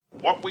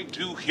What we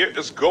do here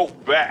is go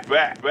back.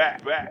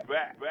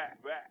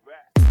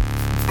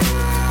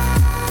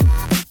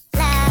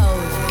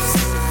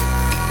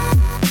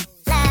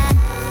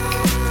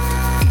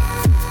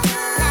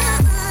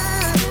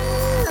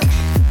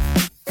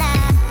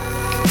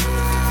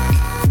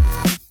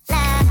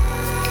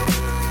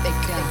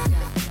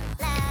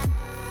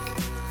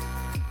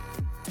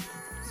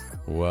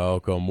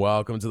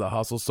 Welcome to the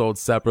Hustle Sold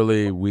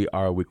Separately. We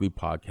are a weekly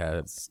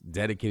podcast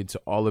dedicated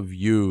to all of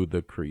you,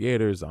 the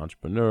creators,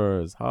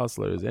 entrepreneurs,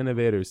 hustlers,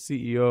 innovators,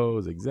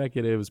 CEOs,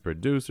 executives,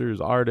 producers,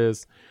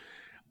 artists.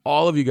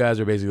 All of you guys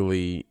are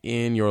basically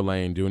in your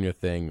lane, doing your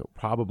thing,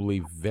 probably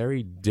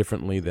very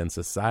differently than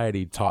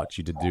society taught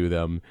you to do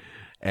them.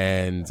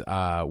 And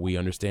we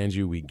understand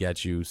you, we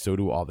get you. So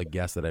do all the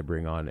guests that I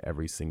bring on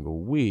every single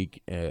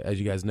week. As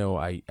you guys know,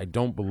 I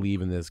don't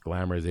believe in this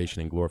glamorization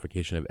and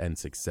glorification of end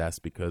success,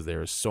 because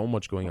there is so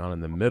much going on in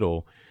the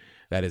middle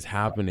that is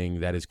happening,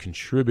 that is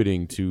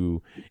contributing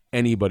to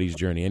anybody's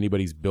journey,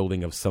 anybody's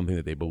building of something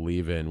that they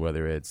believe in,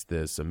 whether it's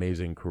this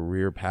amazing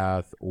career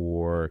path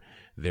or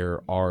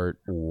their art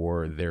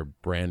or their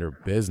brand or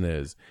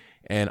business.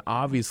 And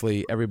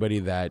obviously everybody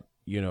that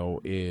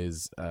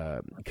is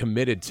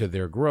committed to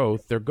their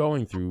growth, they're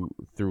going through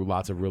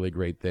lots of really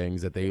great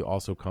things that they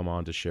also come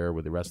on to share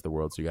with the rest of the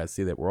world. So you guys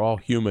see that we're all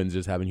humans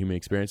just having human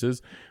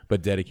experiences,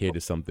 but dedicated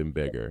to something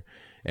bigger.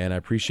 And I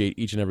appreciate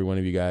each and every one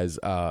of you guys.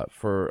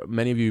 For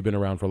many of you who've been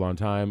around for a long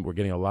time, we're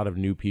getting a lot of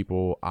new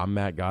people. I'm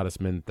Matt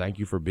Gottesman. Thank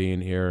you for being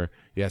here.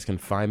 You guys can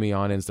find me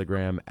on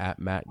Instagram at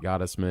Matt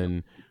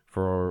Gottesman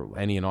for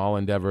any and all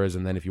endeavors.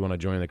 And then if you want to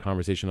join the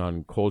conversation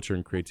on culture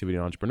and creativity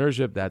and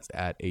entrepreneurship, that's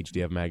at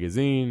HDF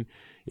Magazine.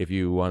 If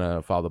you want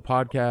to follow the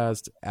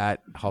podcast,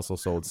 at Hustle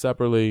Sold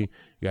Separately.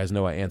 You guys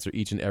know I answer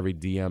each and every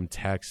DM,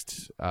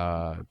 text,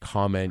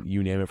 comment,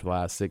 you name it, for the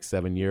last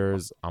 6-7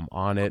 years. I'm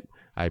on it.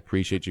 I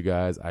appreciate you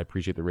guys. I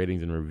appreciate the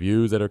ratings and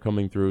reviews that are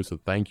coming through. So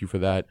thank you for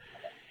that.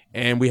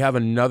 And we have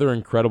another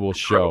incredible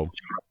show.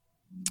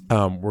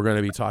 We're going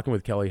to be talking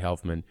with Kelly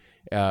Helfman,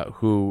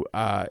 who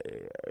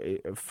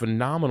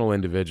phenomenal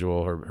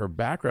individual. Her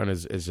background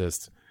is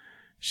just,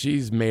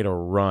 she's made a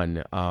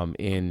run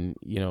in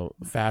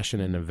fashion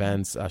and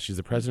events. She's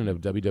the president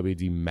of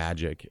WWD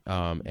Magic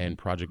and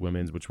Project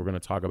Women's, which we're going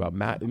to talk about.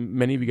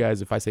 Many of you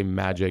guys, if I say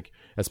Magic,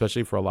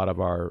 especially for a lot of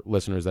our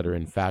listeners that are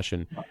in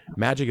fashion,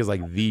 Magic is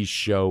like the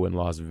show in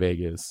Las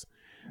Vegas.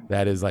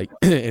 That is like,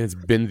 and it's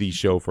been the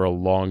show for a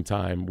long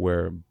time,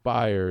 where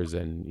buyers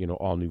and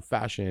all new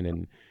fashion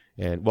and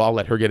well, I'll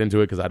let her get into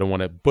it because I don't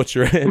want to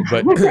butcher it,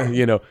 but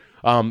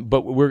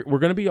but we're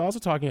going to be also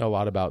talking a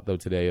lot about, though,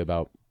 today,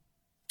 about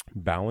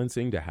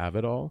balancing to have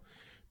it all.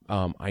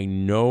 I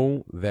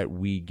know that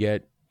we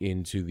get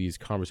into these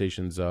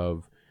conversations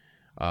of,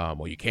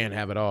 well, you can't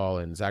have it all,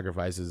 and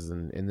sacrifices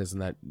and this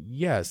and that.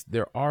 Yes,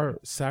 there are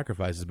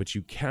sacrifices, but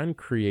you can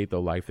create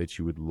the life that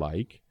you would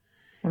like.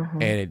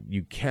 Mm-hmm. And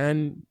you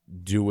can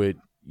do it,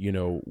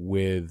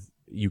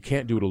 you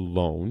can't do it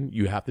alone.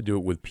 You have to do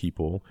it with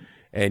people,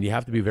 and you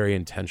have to be very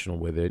intentional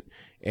with it.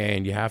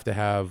 And you have to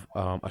have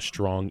a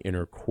strong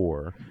inner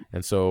core.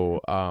 And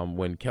so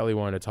when Kelly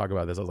wanted to talk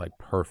about this, I was like,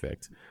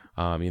 perfect.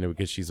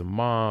 Because she's a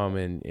mom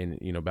and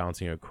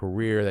balancing a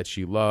career that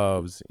she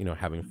loves,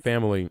 having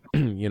family,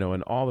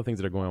 and all the things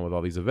that are going on with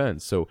all these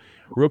events. So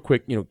real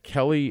quick,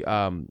 Kelly,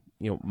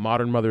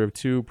 modern mother of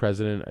two,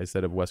 president, I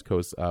said, of West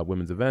Coast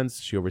Women's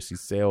Events. She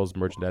oversees sales,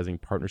 merchandising,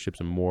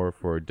 partnerships, and more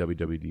for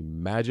WWD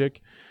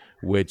Magic,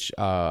 which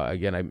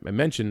again, I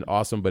mentioned,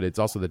 awesome, but it's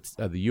also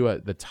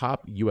the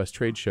top U.S.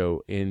 trade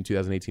show in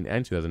 2018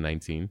 and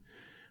 2019.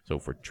 So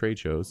for trade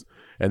shows,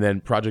 and then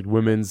Project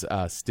Women's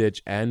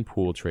Stitch and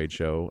Pool trade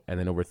show, and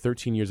then over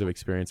 13 years of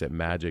experience at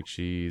Magic.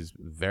 She's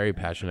very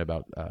passionate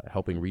about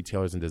helping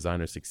retailers and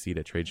designers succeed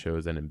at trade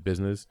shows and in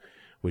business.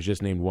 Was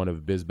just named one of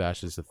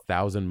BizBash's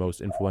 1,000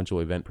 most influential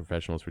event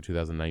professionals for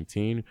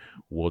 2019.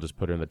 We'll just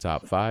put her in the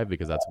top 5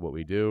 because that's what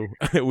we do.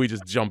 We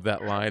just jump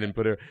that line and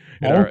put her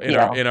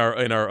in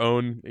our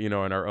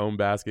own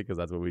basket, because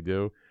that's what we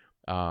do.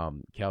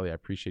 Kelly, I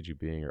appreciate you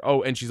being here.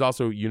 Oh, and she's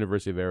also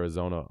University of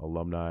Arizona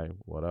alumni.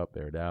 What up?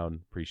 They're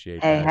down.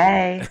 Appreciate that.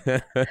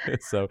 Hey.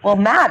 Well,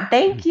 Matt,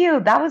 thank you.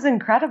 That was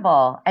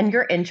incredible. And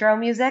your intro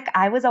music,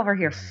 I was over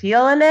here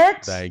feeling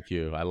it. Thank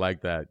you. I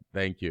like that.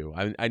 Thank you.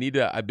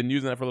 I've been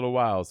using that for a little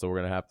while, so we're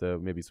going to have to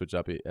maybe switch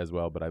up it as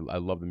well. But I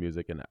love the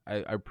music, and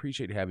I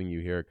appreciate having you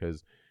here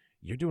because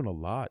you're doing a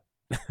lot.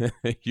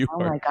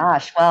 My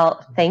gosh.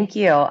 Well, thank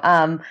you.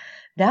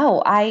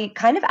 No, I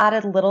kind of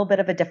added a little bit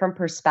of a different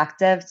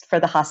perspective for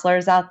the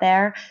hustlers out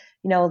there.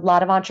 A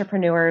lot of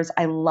entrepreneurs,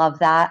 I love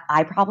that.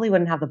 I probably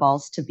wouldn't have the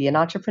balls to be an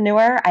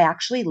entrepreneur. I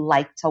actually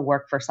like to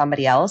work for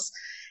somebody else,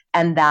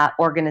 and that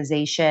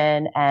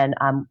organization and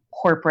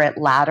corporate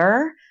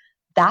ladder,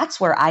 that's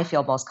where I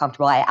feel most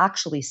comfortable. I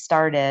actually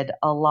started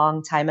a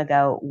long time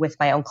ago with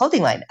my own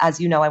clothing line.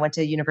 As you know, I went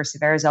to University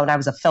of Arizona. I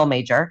was a film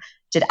major,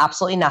 did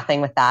absolutely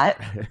nothing with that.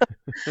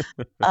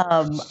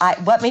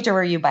 What major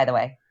were you, by the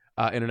way?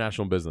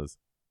 International business.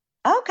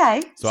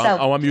 Okay. So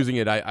I'm using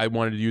it. I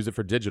wanted to use it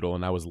for digital,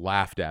 and I was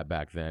laughed at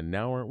back then.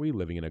 Now aren't we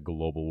living in a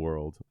global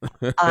world?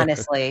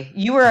 Honestly,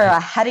 you were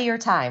ahead of your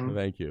time.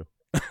 Thank you.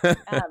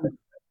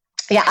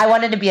 Yeah, I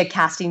wanted to be a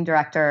casting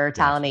director,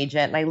 talent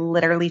agent, and I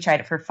literally tried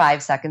it for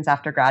 5 seconds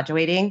after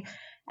graduating,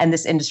 and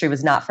this industry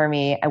was not for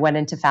me. I went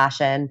into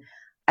fashion.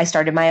 I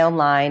started my own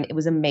line. It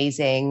was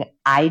amazing.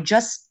 I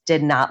just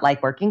did not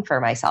like working for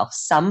myself.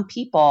 Some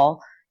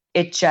people,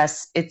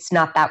 it's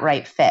not that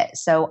right fit.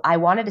 So I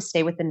wanted to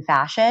stay within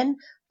fashion,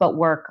 but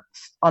work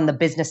on the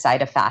business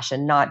side of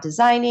fashion, not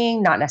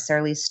designing, not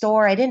necessarily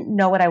store. I didn't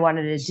know what I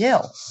wanted to do.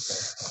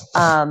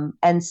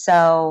 And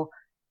so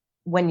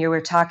when you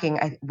were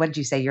talking, what did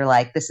you say? You're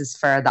like, this is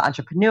for the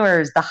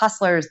entrepreneurs, the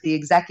hustlers, the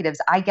executives.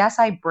 I guess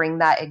I bring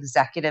that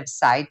executive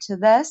side to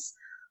this.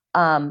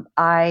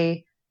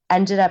 I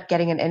ended up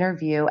getting an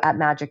interview at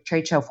Magic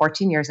Trade Show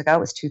 14 years ago. It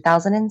was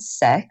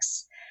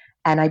 2006.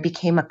 And I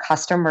became a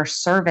customer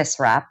service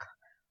rep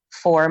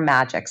for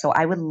Magic. So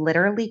I would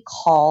literally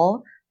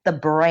call the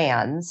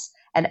brands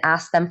and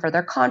ask them for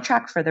their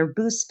contract, for their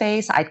booth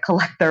space. I'd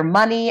collect their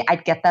money.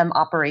 I'd get them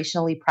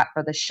operationally prepped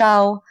for the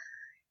show.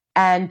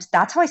 And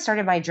that's how I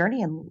started my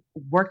journey and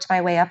worked my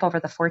way up over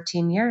the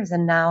 14 years.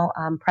 And now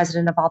I'm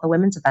president of all the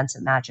women's events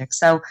at Magic.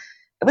 So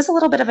it was a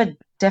little bit of a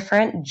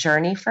different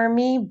journey for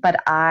me,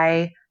 but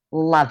I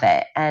love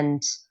it.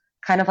 And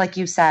kind of like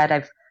you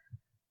said,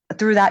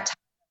 through that time,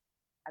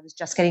 I was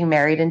just getting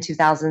married in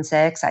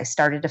 2006. I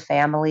started a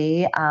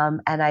family,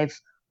 and I've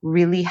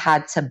really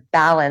had to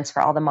balance,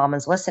 for all the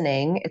mamas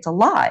listening. It's a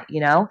lot,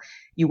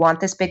 you want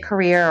this big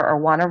career or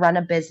want to run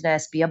a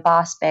business, be a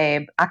boss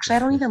babe. Actually, I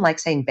don't even like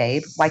saying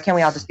babe. Why can't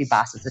we all just be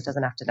bosses? It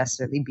doesn't have to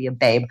necessarily be a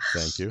babe.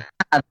 Thank you.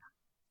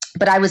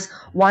 But I was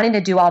wanting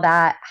to do all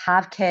that,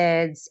 have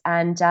kids,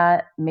 and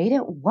made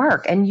it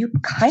work. And you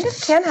kind of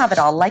can have it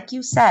all. Like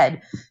you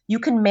said, you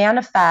can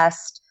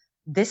manifest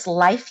this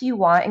life you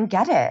want and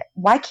get it.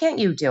 Why can't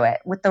you do it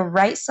with the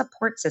right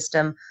support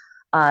system,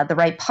 the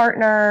right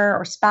partner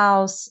or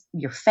spouse,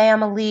 your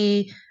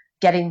family,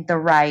 getting the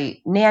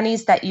right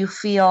nannies that you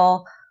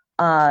feel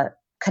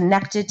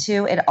connected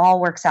to? It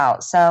all works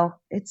out. So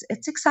it's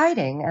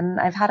exciting. And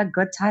I've had a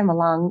good time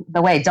along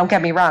the way. Don't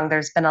get me wrong.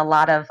 There's been a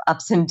lot of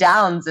ups and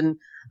downs and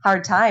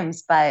hard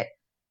times, but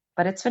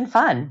it's been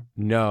fun.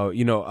 No,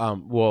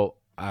 well,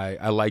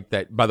 I like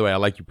that. By the way, I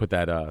like you put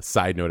that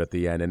side note at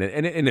the end, and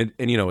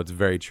it's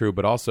very true.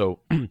 But also,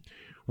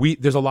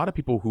 there's a lot of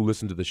people who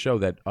listen to the show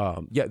that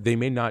they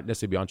may not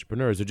necessarily be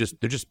entrepreneurs.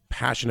 They're just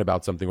passionate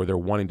about something, or they're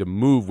wanting to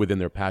move within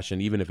their passion,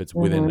 even if it's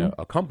within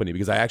a company.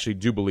 Because I actually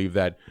do believe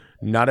that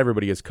not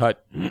everybody is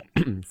cut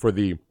for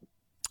the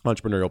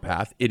entrepreneurial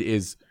path. It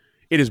is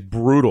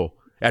brutal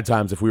at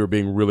times. If we were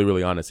being really,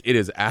 really honest, it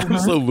is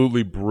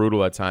absolutely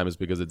brutal at times,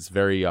 because it's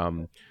very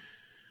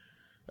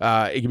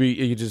it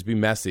could just be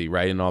messy,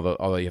 right? And all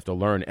that you have to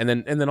learn. And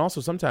then also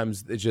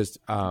sometimes it's just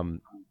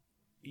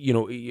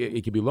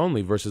it could be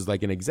lonely, versus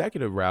like an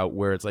executive route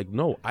where it's like,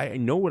 no, I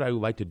know what I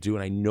would like to do,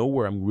 and I know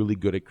where I'm really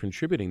good at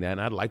contributing that,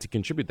 and I'd like to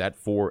contribute that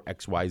for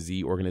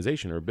XYZ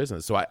organization or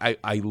business. So I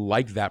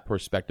like that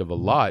perspective a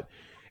lot,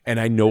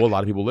 and I know a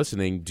lot of people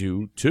listening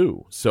do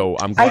too. So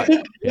I'm glad. I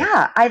think,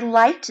 I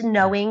liked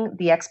knowing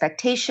the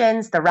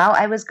expectations, the route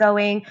I was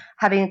going,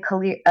 having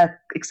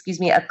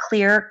a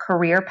clear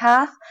career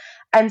path.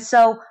 And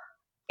so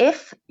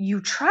if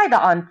you try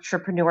the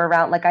entrepreneur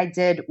route, like I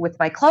did with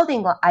my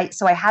clothing, I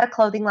had a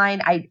clothing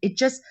line. I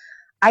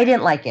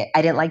didn't like it.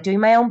 I didn't like doing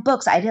my own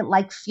books. I didn't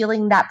like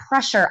feeling that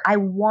pressure. I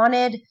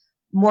wanted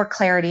more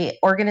clarity,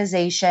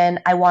 organization.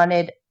 I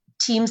wanted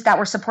teams that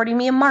were supporting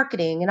me in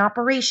marketing and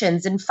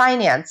operations and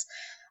finance.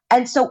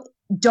 And so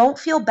don't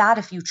feel bad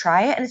if you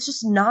try it and it's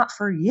just not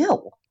for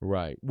you.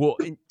 Right. Well,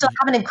 so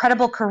have an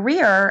incredible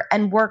career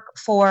and work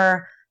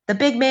for the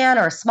big man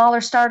or a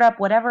smaller startup,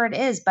 whatever it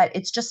is, but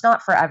it's just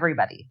not for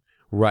everybody.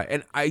 Right.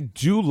 And I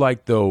do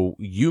like, though,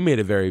 you made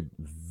a very,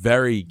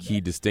 very key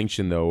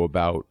distinction, though,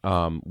 about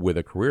with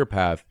a career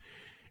path,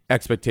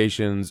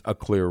 expectations, a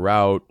clear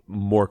route,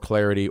 more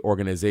clarity,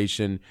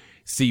 organization.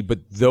 See, but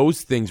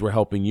those things were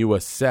helping you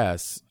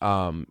assess,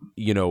 to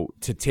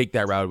take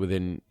that route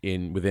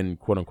within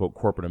quote unquote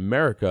corporate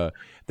America.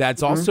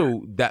 That's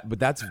also but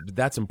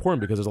that's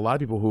important, because there's a lot of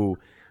people who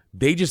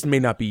they just may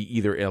not be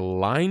either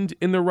aligned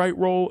in the right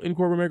role in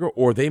corporate America,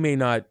 or they may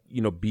not,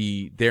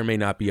 there may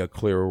not be a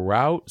clear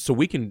route. So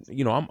we can,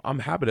 I'm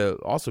happy to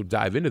also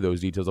dive into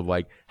those details of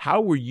like, how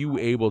were you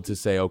able to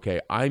say, okay,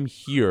 I'm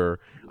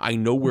here, I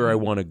know where I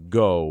want to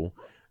go,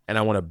 and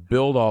I want to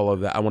build all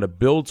of that. I want to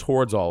build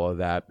towards all of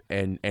that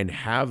and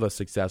have a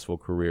successful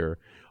career.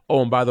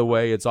 Oh, and by the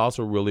way, it's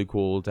also really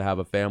cool to have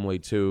a family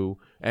too.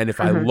 And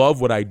if I love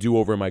what I do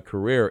over in my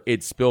career,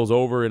 it spills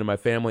over into my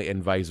family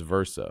and vice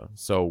versa.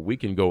 So we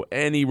can go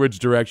any which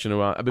direction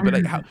around. But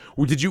like,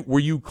 were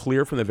you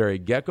clear from the very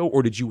get-go,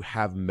 or did you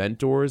have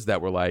mentors that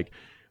were like,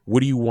 what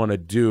do you want to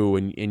do?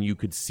 And you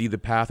could see the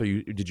path, or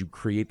did you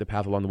create the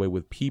path along the way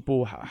with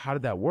people? How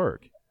did that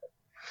work?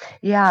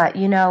 Yeah,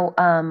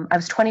 I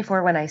was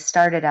 24 when I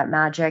started at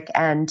Magic,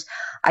 and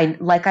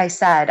like I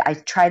said, I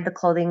tried the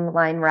clothing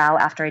line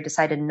route after I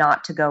decided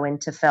not to go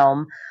into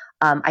film.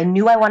 I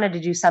knew I wanted to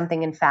do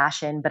something in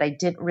fashion, but I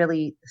didn't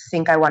really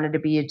think I wanted to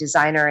be a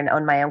designer and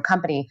own my own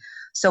company.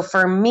 So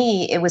for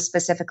me, it was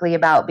specifically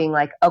about being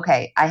like,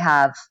 okay, I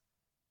have,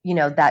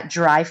 that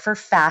drive for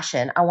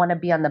fashion. I want to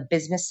be on the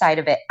business side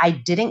of it. I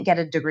didn't get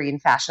a degree in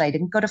fashion. I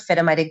didn't go to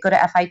FITM. I didn't go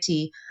to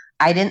FIT.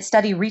 I didn't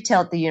study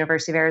retail at the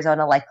University of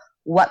Arizona. Like,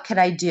 what could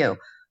I do?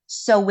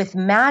 So with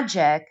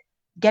Magic,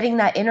 getting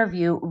that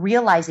interview,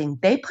 realizing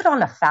they put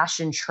on a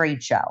fashion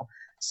trade show.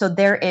 So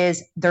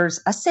there's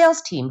a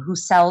sales team who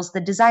sells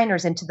the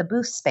designers into the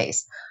booth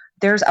space.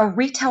 There's a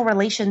retail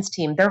relations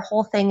team. Their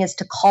whole thing is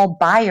to call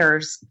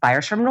buyers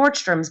from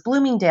Nordstrom's,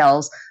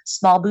 Bloomingdale's,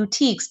 small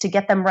boutiques, to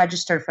get them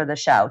registered for the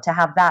show, to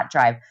have that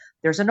drive.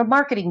 There's a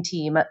marketing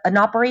team, an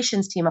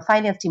operations team, a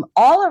finance team,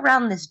 all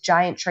around this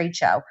giant trade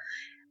show.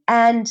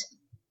 And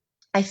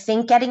I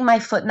think getting my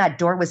foot in that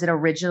door was it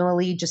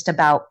originally just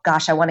about,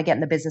 gosh, I want to get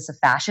in the business of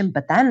fashion.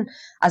 But then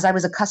as I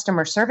was a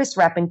customer service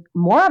rep and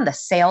more on the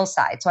sales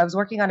side, so I was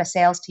working on a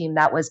sales team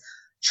that was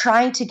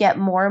trying to get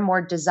more and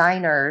more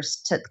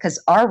designers to,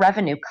 because our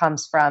revenue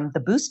comes from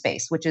the booth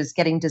space, which is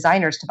getting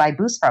designers to buy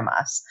booths from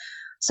us.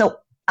 So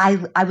I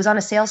was on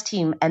a sales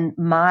team, and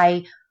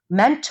my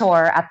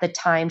mentor at the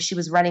time, she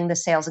was running the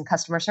sales and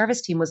customer service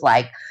team, was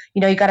like,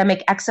 you got to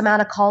make X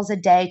amount of calls a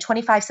day,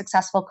 25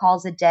 successful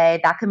calls a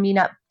day. That could mean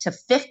up to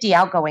 50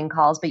 outgoing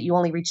calls, but you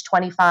only reach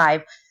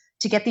 25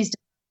 to get these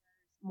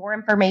more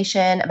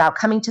information about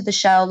coming to the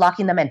show,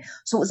 locking them in.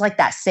 So it was like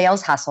that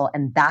sales hustle.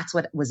 And that's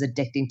what was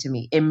addicting to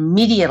me.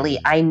 Immediately,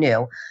 I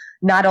knew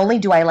not only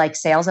do I like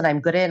sales and I'm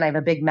good at it and I have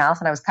a big mouth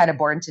and I was kind of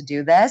born to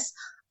do this,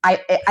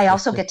 I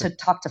also get to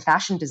talk to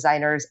fashion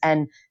designers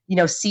and,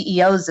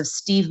 CEOs of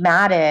Steve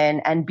Madden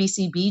and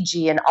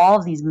BCBG and all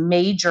of these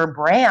major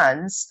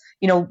brands.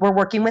 We're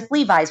working with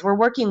Levi's, we're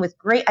working with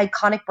great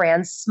iconic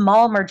brands,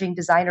 small emerging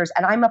designers,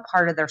 and I'm a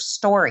part of their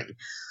story.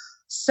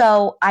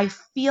 So I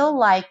feel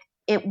like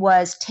it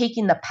was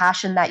taking the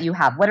passion that you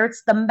have, whether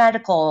it's the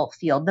medical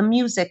field, the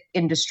music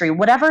industry,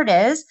 whatever it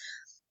is,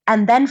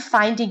 and then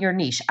finding your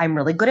niche. I'm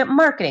really good at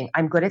marketing.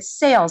 I'm good at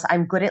sales.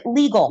 I'm good at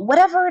legal,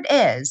 whatever it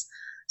is.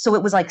 So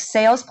it was like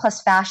sales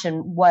plus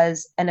fashion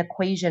was an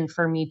equation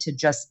for me to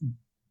just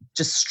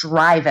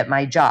strive at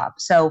my job.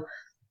 So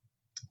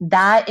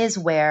that is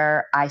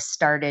where I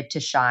started to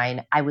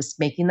shine. I was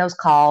making those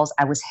calls.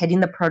 I was hitting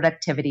the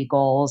productivity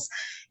goals.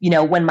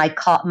 When my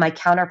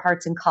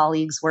counterparts and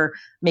colleagues were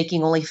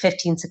making only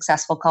 15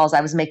 successful calls,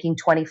 I was making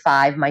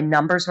 25. My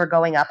numbers were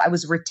going up. I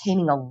was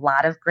retaining a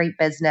lot of great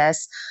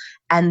business.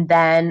 And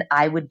then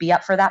I would be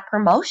up for that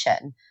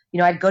promotion.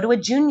 I'd go to a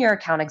junior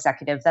account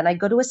executive, then I'd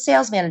go to a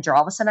sales manager.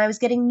 All of a sudden I was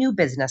getting new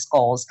business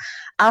goals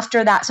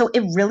after that. So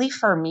it really,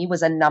 for me,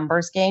 was a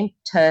numbers game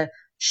to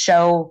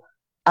show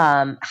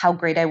how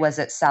great I was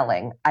at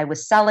selling. I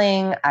was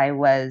selling, I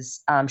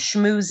was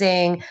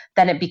schmoozing.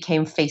 Then it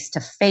became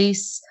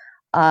face-to-face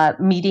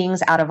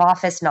meetings out of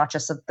office, not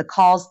just of the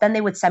calls. Then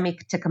they would send me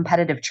to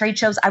competitive trade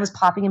shows. I was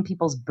popping in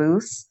people's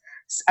booths.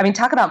 I mean,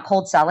 talk about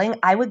cold selling.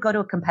 I would go to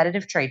a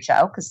competitive trade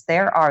show because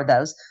there are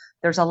those.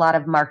 There's a lot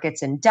of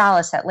markets in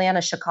Dallas,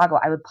 Atlanta, Chicago.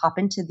 I would pop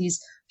into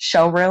these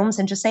showrooms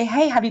and just say,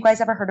 hey, have you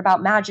guys ever heard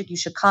about Magic? You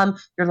should come.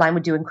 Your line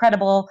would do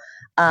incredible.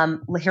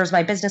 Here's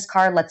my business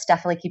card. Let's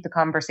definitely keep the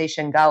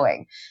conversation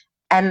going.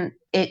 And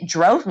it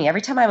drove me.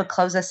 Every time I would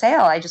close a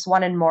sale, I just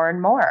wanted more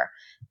and more.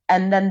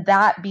 And then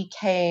that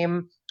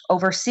became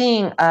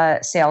overseeing a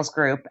sales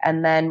group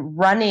and then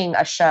running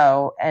a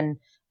show. And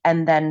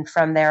then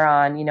from there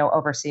on,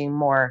 overseeing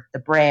more the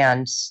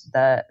brands,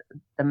 the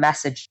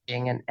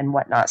messaging and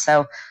whatnot.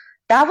 So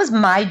that was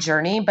my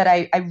journey, but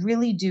I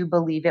really do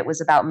believe it was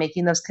about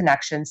making those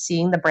connections,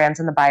 seeing the brands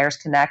and the buyers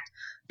connect,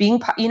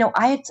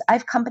 I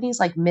have companies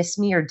like Miss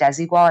Me or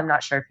Desigual. I'm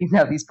not sure if you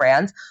know these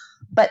brands,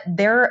 but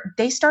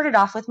they started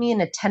off with me in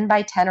a 10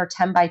 by 10 or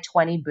 10 by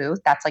 20 booth.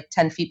 That's like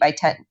 10 feet by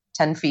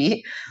 10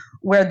 feet,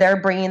 where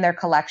they're bringing their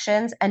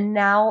collections. And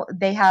now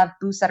they have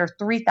booths that are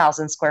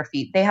 3,000 square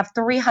feet. They have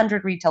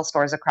 300 retail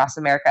stores across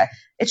America.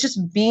 It's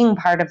just being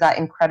part of that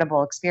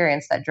incredible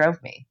experience that drove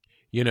me.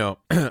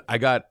 I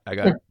got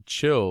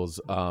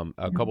chills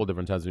a couple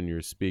different times when you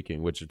were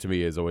speaking, which to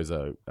me is always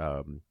a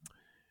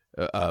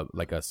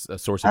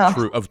source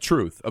of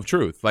truth.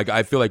 Like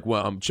I feel like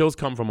chills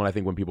come from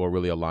when people are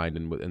really aligned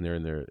and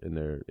they're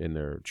in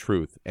their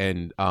truth.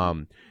 And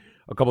a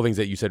couple of things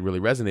that you said really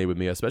resonated with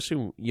me,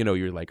 especially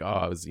you're like,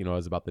 I was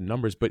about the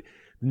numbers, but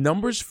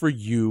numbers for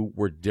you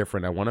were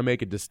different. I want to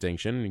make a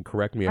distinction, and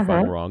correct me if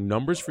I'm wrong.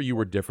 Numbers for you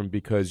were different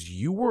because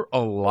you were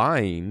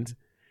aligned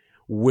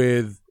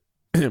with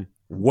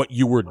what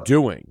you were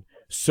doing.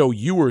 So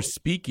you were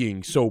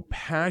speaking so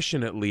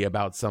passionately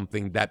about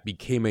something that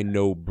became a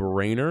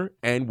no-brainer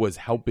and was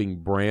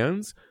helping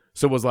brands.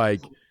 So it was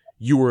like,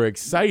 you were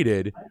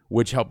excited,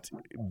 which helped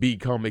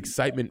become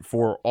excitement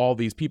for all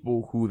these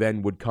people who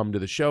then would come to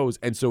the shows.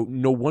 And so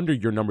no wonder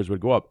your numbers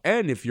would go up.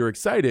 And if you're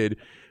excited,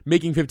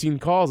 making 15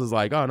 calls is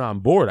like, oh no,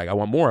 I'm bored. Like, I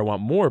want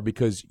more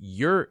because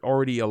you're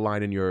already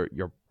aligned in your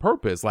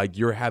purpose. Like,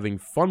 you're having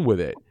fun with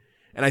it.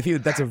 And I think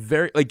that that's a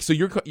very, like, so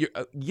you're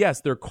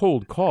yes, they're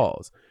cold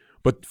calls,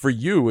 but for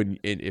you, and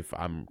if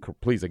I'm,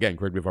 please, again,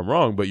 correct me if I'm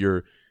wrong, but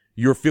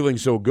you're feeling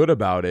so good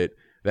about it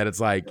that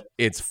it's like,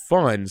 it's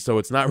fun. So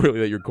it's not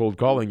really that you're cold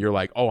calling. You're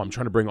like, oh, I'm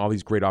trying to bring all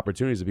these great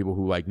opportunities to people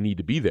who like need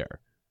to be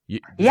there.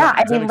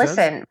 I mean,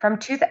 listen, from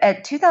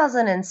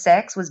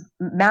 2006 was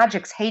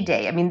Magic's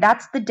heyday. I mean,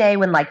 that's the day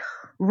when like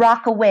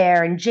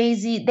Rockaware and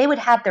Jay-Z, they would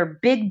have their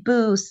big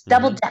booths,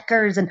 double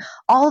deckers, and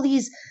all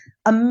these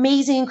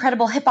amazing,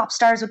 incredible hip hop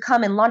stars would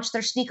come and launch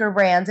their sneaker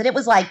brands. And it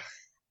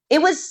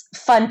was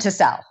fun to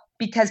sell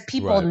because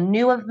people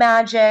knew of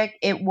Magic.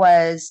 It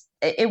was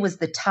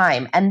the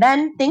time. And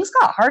then things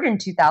got hard in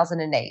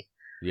 2008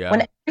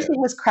 when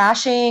everything was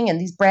crashing and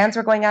these brands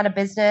were going out of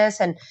business.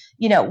 And,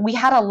 we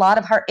had a lot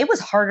of it was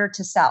harder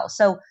to sell.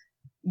 So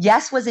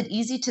yes, was it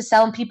easy to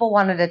sell and people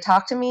wanted to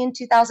talk to me in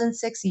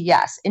 2006?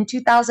 Yes. In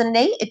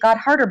 2008, it got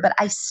harder, but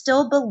I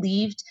still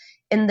believed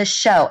in the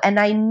show. And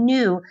I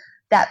knew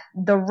that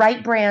the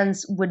right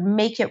brands would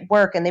make it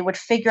work and they would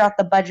figure out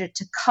the budget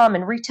to come,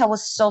 and retail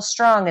was still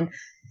strong.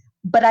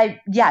 But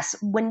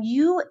when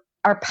you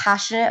are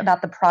passionate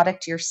about the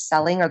product you're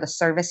selling or the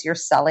service you're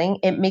selling,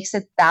 it makes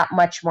it that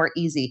much more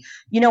easy.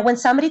 When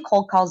somebody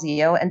cold calls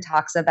you and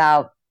talks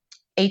about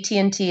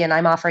AT&T and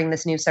I'm offering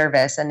this new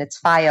service and it's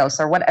Fios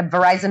or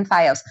Verizon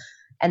Fios,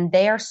 and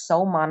they are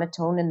so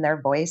monotone in their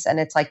voice and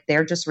it's like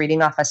they're just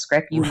reading off a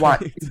script, you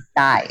want to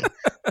die.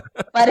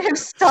 But if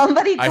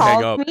somebody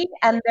calls me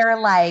and they're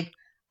like,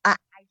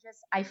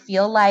 I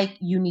feel like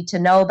you need to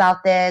know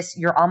about this.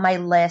 You're on my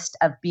list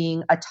of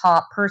being a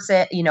top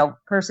person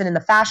in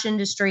the fashion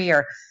industry,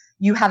 or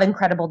you have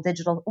incredible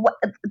digital,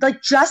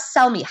 like, just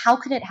sell me. How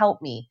can it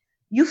help me?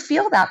 You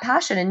feel that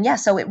passion. And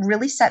so it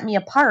really set me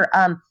apart.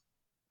 I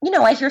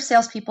hear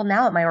salespeople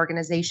now at my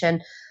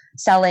organization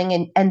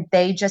selling and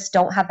they just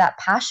don't have that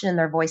passion in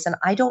their voice. And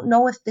I don't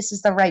know if this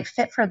is the right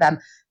fit for them.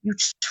 You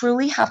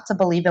truly have to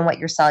believe in what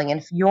you're selling.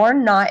 And if you're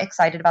not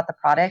excited about the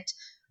product,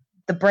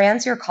 the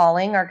brands you're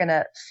calling are going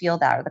to feel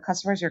that, or the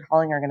customers you're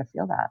calling are going to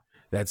feel that.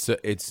 That's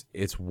it's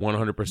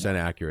 100%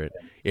 accurate.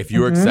 If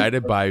you're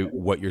excited by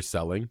what you're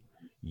selling,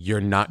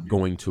 you're not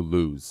going to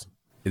lose.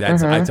 I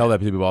tell that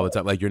to people all the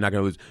time. Like, you're not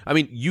going to lose. I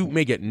mean, you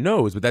may get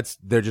no's, but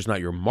they're just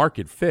not your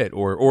market fit,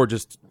 or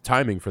just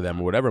timing for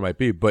them, or whatever it might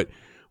be. But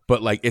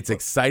like, it's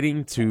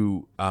exciting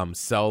to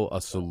sell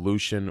a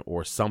solution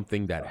or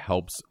something that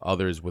helps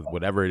others with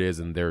whatever it is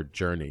in their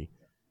journey.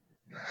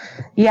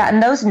 Yeah.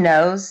 And those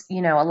no's,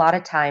 a lot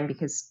of time,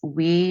 because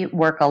we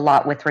work a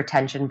lot with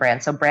retention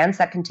brands. So brands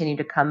that continue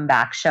to come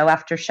back show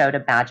after show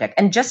to Magic.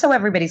 And just so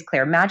everybody's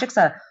clear, Magic's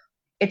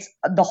it's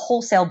the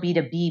wholesale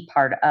B2B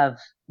part of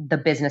the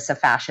business of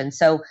fashion.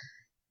 So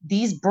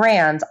these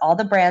brands, all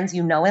the brands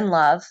you know and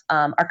love,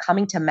 are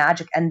coming to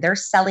Magic and they're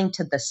selling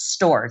to the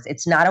stores.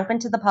 It's not open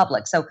to the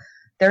public. So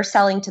they're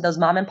selling to those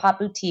mom and pop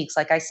boutiques.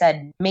 Like I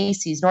said,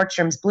 Macy's,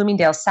 Nordstrom's,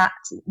 Bloomingdale's, Saks,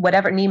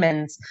 whatever,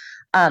 Neiman's.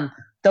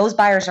 Those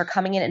buyers are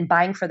coming in and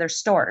buying for their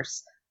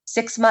stores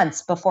 6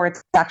 months before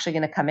it's actually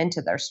going to come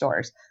into their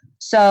stores.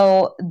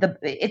 So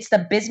it's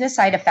the business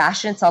side of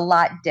fashion. It's a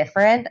lot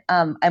different.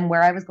 And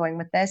where I was going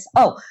with this,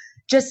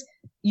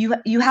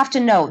 you have to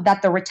know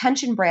that the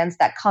retention brands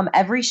that come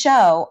every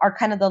show are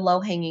kind of the low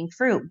hanging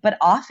fruit. But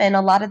often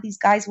a lot of these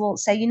guys will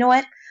say, you know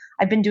what?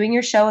 I've been doing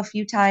your show a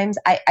few times.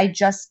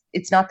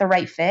 It's not the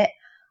right fit.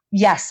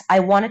 Yes, I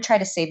want to try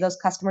to save those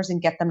customers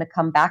and get them to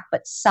come back.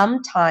 But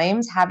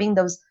sometimes having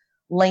those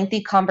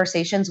lengthy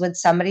conversations with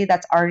somebody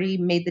that's already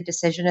made the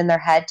decision in their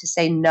head to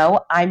say, no,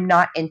 I'm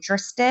not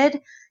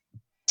interested.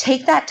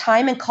 Take that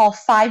time and call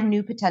 5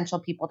 new potential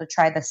people to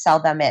try to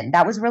sell them in.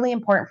 That was really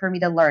important for me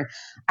to learn.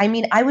 I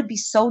mean, I would be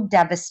so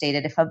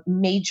devastated if a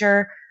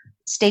major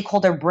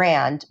stakeholder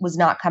brand was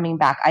not coming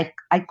back.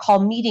 I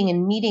call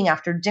meeting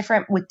after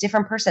different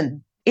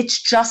person. It's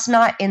just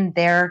not in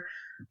their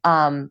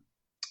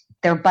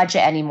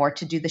budget anymore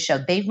to do the show.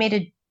 They've made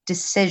a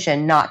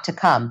decision not to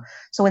come.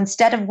 So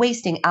instead of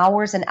wasting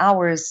hours and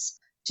hours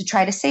to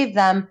try to save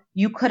them,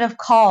 you could have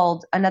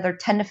called another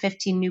 10 to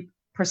 15 new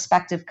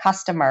prospective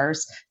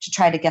customers to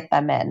try to get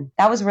them in.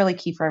 That was really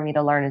key for me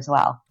to learn as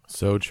well.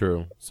 So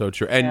true. So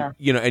true. And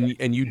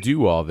and you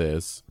do all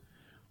this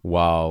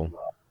while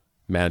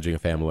managing a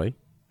family.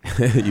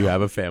 You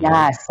have a family.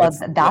 Yes,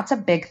 that's a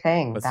big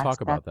thing. Let's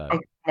talk about that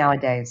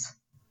nowadays.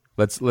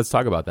 Let's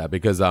talk about that,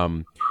 because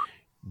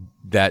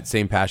that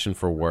same passion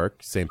for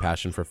work, same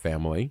passion for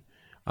family,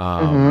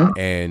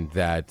 and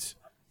that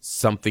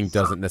something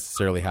doesn't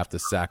necessarily have to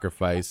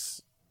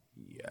sacrifice.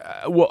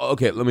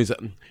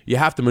 You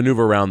have to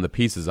maneuver around the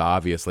pieces,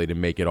 obviously, to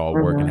make it all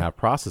work, and have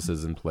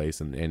processes in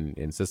place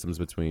and systems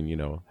between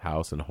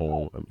house and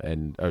home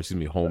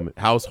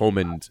house, home,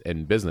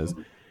 and business.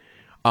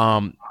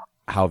 How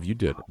have you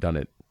done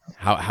it?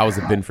 How has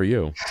it been for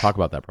you? Talk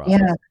about that process.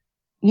 Yeah.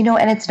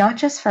 And it's not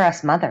just for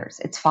us mothers,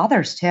 it's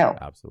fathers too.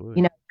 Absolutely.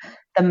 You know,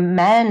 the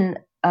men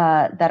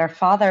that are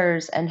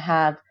fathers and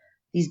have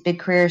these big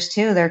careers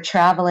too, they're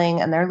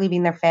traveling and they're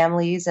leaving their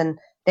families and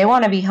they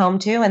want to be home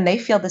too. And they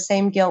feel the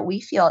same guilt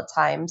we feel at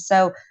times.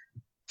 So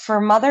for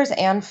mothers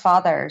and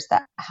fathers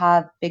that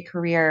have big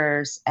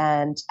careers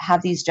and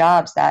have these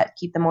jobs that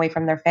keep them away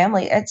from their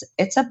family,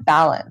 it's a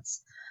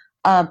balance.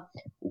 Um,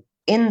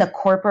 in the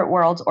corporate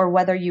world or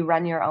whether you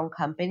run your own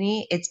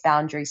company, it's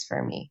boundaries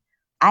for me.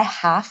 I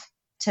have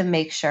to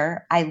make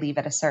sure I leave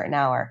at a certain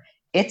hour.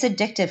 It's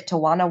addictive to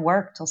want to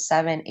work till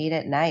 7, 8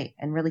 at night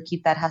and really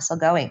keep that hustle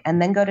going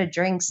and then go to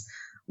drinks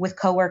with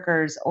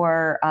coworkers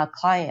or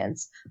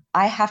clients.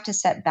 I have to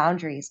set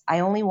boundaries. I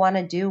only want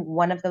to do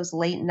one of those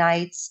late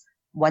nights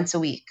once a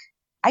week.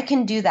 I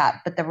can do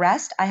that, but the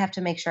rest I have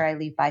to make sure I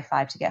leave by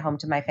 5 to get home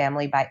to my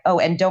family by. Oh,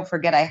 and don't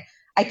forget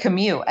I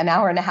commute an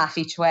hour and a half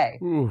each way.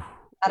 Ooh.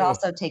 That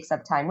also takes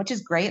up time, which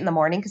is great in the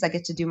morning because I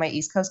get to do my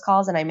East Coast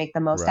calls and I make the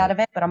most Right. out of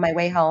it. But on my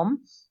way home,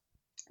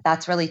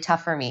 that's really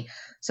tough for me.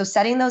 So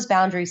setting those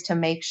boundaries to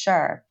make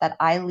sure that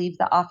I leave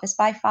the office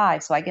by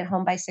 5, so I get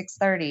home by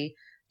 6:30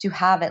 to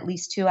have at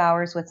least 2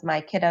 hours with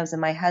my kiddos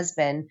and my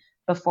husband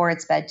before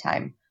it's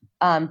bedtime.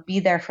 Be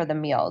there for the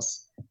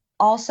meals.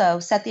 Also,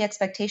 set the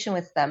expectation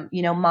with them.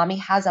 Mommy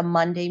has a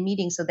Monday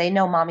meeting, so they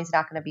know mommy's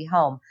not going to be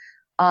home.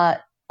 Uh,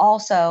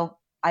 also,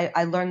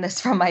 I learned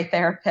this from my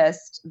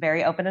therapist,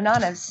 very open and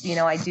honest.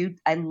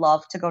 I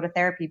love to go to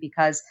therapy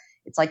because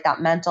it's like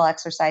that mental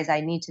exercise I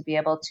need to be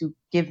able to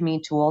give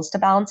me tools to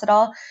balance it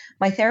all.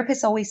 My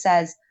therapist always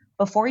says,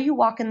 before you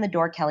walk in the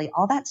door, Kelly,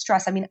 all that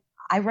stress. I mean,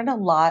 I run a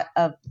lot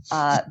of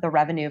the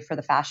revenue for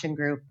the fashion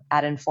group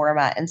at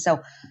Informa. And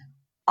so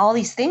all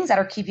these things that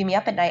are keeping me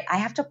up at night, I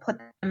have to put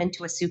them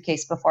into a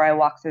suitcase before I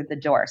walk through the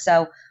door.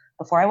 So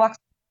before I walk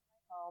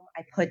home,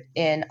 I put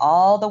in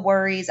all the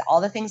worries,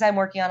 all the things I'm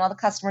working on, all the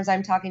customers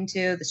I'm talking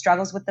to, the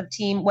struggles with the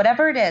team,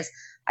 whatever it is,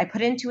 I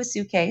put it into a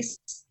suitcase.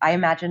 I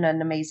imagine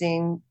an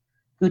amazing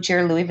Gucci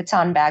or Louis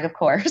Vuitton bag, of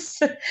course.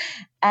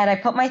 And I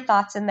put my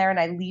thoughts in there and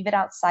I leave it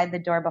outside the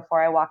door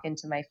before I walk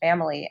into my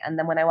family. And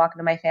then when I walk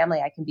into my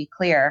family, I can be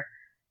clear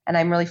and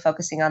I'm really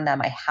focusing on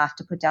them. I have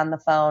to put down the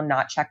phone,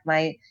 not check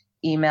my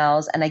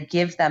emails, and I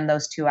give them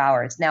those 2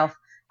 hours. Now,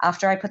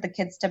 after I put the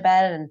kids to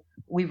bed and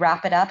we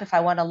wrap it up, if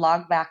I want to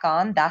log back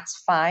on, that's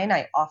fine.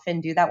 I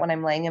often do that when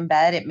I'm laying in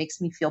bed. It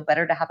makes me feel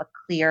better to have a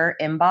clear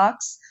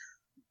inbox.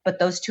 But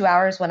those 2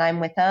 hours when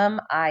I'm with them,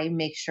 I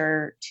make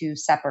sure to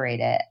separate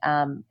it.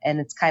 And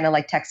it's kind of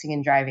like texting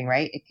and driving,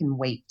 right? It can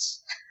wait.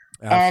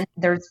 And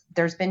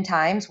there's been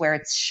times where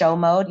it's show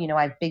mode.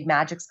 I have big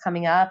magics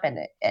coming up,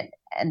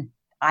 and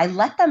I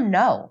let them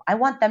know. I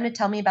want them to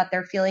tell me about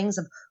their feelings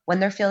of when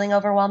they're feeling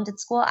overwhelmed at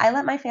school. I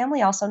let my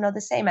family also know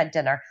the same at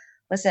dinner.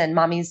 Listen,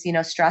 mommy's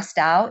stressed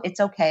out. It's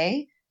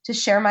okay to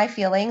share my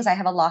feelings. I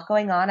have a lot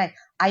going on.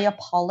 I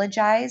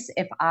apologize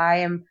if I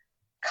am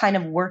kind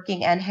of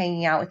working and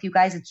hanging out with you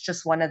guys. It's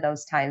just one of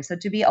those times. So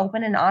to be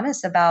open and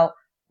honest about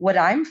what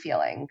I'm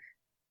feeling.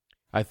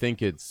 I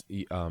think it's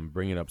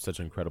bringing up such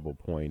incredible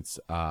points.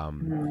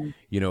 Mhm.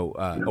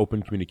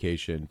 Open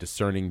communication,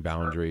 discerning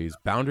boundaries.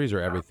 Boundaries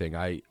are everything.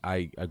 I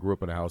grew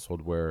up in a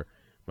household where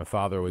my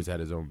father always had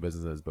his own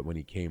businesses, but when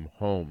he came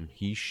home,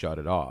 he shut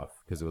it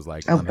off because it was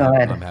like, Oh, I'm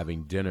good.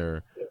 having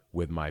dinner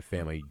with my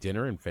family.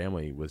 Dinner and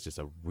family was just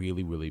a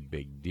really, really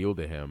big deal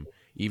to him,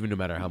 even no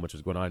matter how much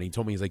was going on. And he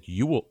told me, he's like,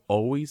 you will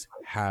always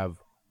have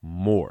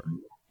more.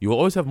 You will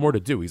always have more to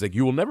do. He's like,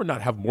 you will never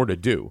not have more to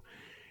do.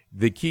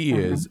 The key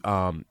is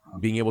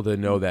being able to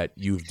know that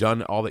you've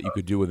done all that you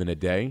could do within a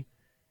day,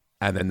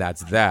 and then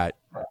that.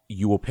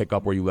 You will pick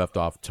up where you left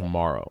off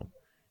tomorrow.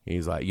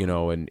 He's like,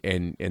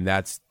 and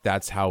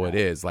that's how it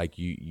is. Like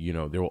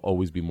there will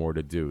always be more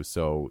to do.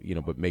 So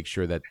but make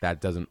sure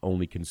that doesn't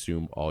only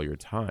consume all your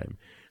time.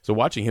 So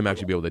watching him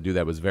actually be able to do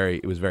that was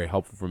very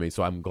helpful for me.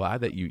 So I'm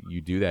glad that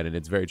you do that, and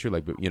it's very true.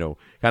 Like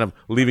kind of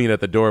leaving it at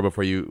the door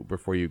before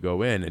you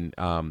go in, and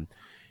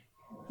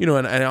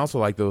and I also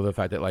like the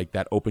fact that like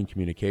that open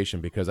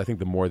communication, because I think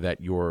the more that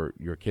your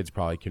kids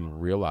probably can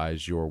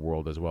realize your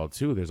world as well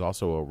too, there's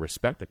also a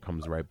respect that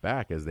comes right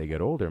back as they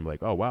get older. I'm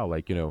like, oh wow,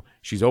 like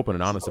she's open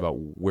and honest about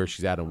where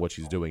she's at and what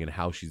she's doing and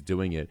how she's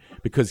doing it,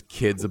 because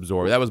kids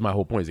absorb. That was my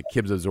whole point, is that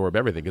kids absorb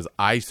everything, because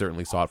I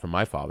certainly saw it from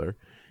my father,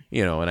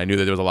 and I knew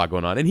that there was a lot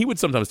going on, and he would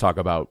sometimes talk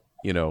about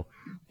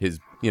his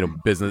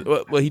business.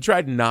 Well, he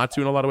tried not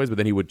to in a lot of ways, but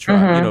then he would try,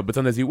 Mhm. but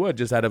sometimes he would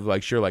just out of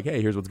like, sure, like,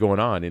 hey, here's what's going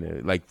on,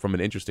 and like from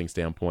an interesting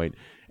standpoint,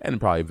 and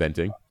probably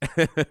venting.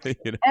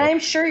 And I'm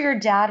sure your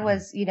dad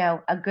was,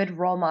 a good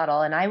role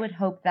model. And I would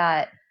hope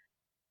that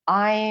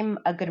I'm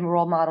a good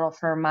role model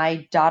for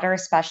my daughter,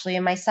 especially,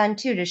 and my son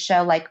too, to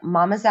show like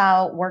mama's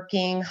out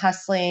working,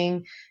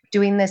 hustling,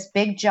 doing this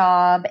big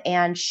job.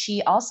 And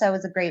she also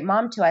is a great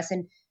mom to us.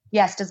 And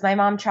yes, does my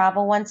mom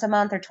travel once a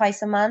month or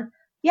twice a month?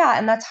 Yeah.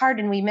 And that's hard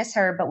and we miss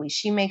her, but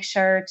she makes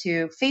sure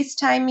to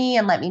FaceTime me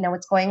and let me know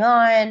what's going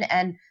on.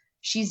 And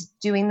she's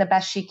doing the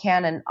best she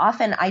can. And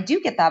often I do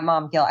get that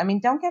mom guilt. I mean,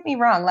 don't get me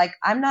wrong. Like,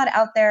 I'm not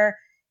out there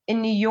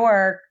in New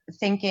York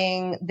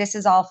thinking this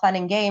is all fun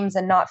and games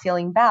and not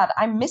feeling bad,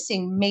 I'm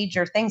missing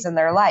major things in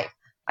their life.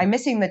 I'm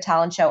missing the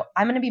talent show.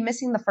 I'm going to be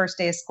missing the first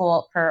day of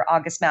school for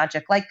August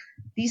Magic. Like,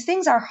 these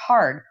things are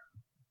hard,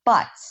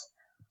 but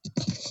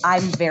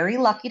I'm very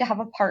lucky to have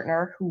a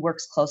partner who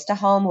works close to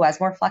home, who has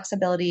more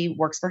flexibility,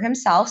 works for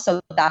himself.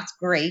 So that's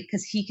great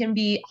because he can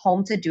be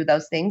home to do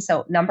those things.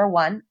 So number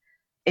one,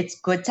 it's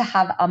good to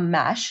have a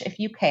mesh if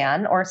you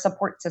can, or a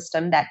support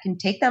system that can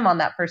take them on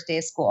that first day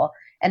of school.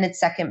 And it's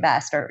second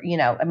best, or,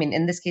 I mean,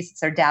 in this case,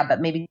 it's their dad,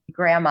 but maybe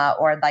grandma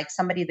or like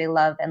somebody they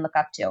love and look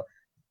up to.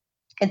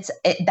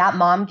 That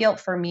mom guilt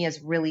for me is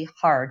really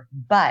hard,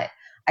 but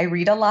I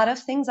read a lot of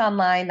things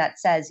online that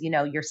says,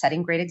 you're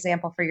setting great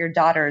example for your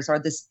daughters, or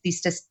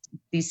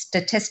these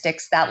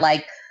statistics that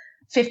like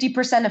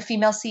 50% of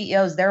female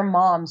CEOs, their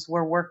moms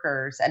were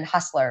workers and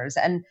hustlers.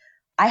 And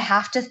I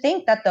have to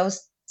think that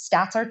those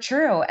stats are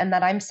true and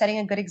that I'm setting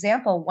a good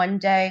example. One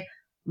day,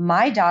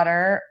 my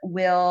daughter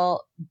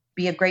will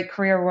be a great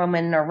career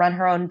woman or run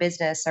her own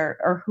business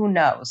or who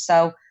knows.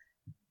 So,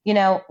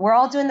 we're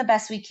all doing the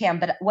best we can.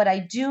 But what I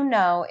do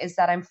know is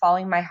that I'm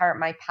following my heart,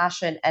 my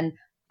passion, and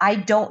I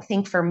don't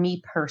think for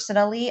me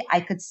personally, I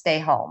could stay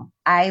home.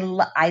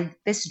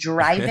 This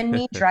drive in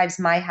me drives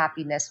my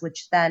happiness,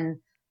 which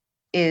then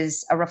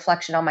is a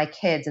reflection on my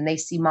kids, and they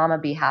see mama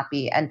be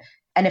happy. And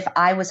if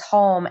I was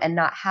home and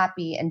not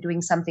happy and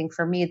doing something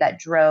for me that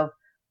drove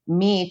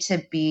me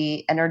to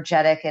be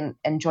energetic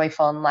and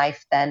joyful in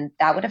life, then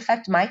that would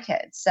affect my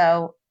kids.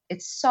 So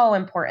it's so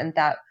important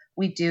that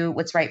we do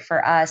what's right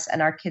for us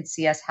and our kids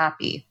see us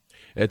happy.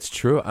 It's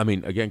true. I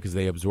mean, again, because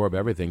they absorb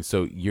everything.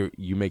 So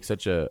you make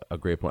such a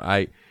great point.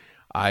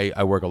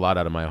 I work a lot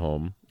out of my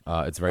home.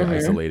 It's very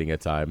isolating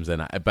at times,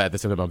 but at the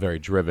same time, I'm very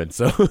driven.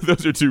 So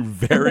those are two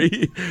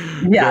very,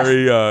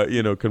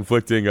 very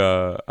conflicting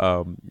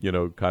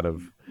kind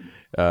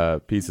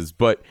of pieces.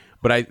 But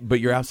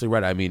you're absolutely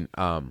right. I mean,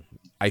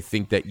 I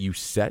think that you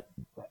set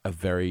a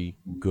very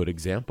good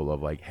example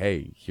of like,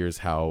 hey, here's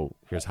how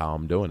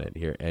I'm doing it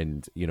here,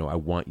 and I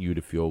want you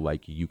to feel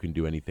like you can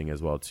do anything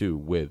as well too,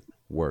 with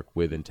work,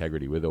 with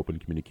integrity, with open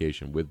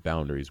communication, with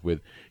boundaries,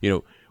 with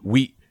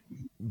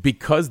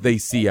because they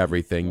see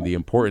everything. The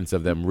importance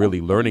of them really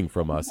learning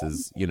from us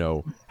is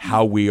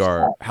how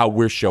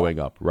we're showing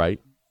up, right?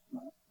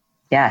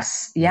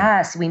 Yes,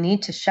 we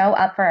need to show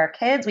up for our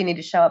kids. We need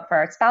to show up for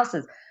our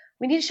spouses.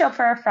 We need to show up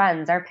for our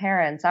friends, our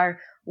parents, our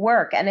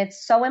work. And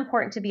it's so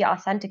important to be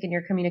authentic in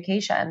your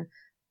communication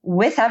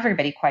with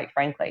everybody, quite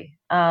frankly.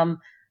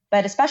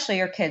 But especially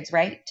your kids,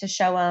 right? To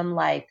show them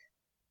like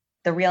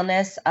the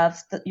realness of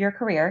your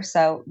career.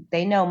 So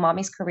they know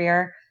mommy's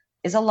career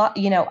is a lot,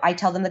 I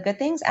tell them the good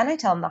things and I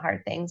tell them the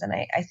hard things. And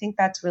I think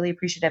that's really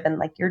appreciative. And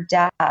like your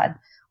dad,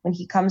 when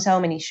he comes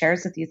home and he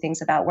shares with you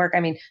things about work, I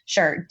mean,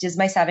 sure, does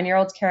my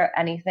 7-year-old care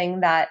anything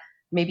that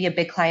maybe a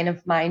big client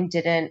of mine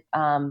didn't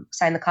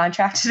sign the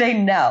contract today?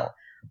 No,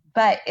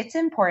 but it's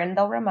important.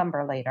 They'll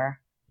remember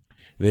later.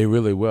 They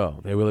really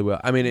will.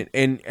 I mean,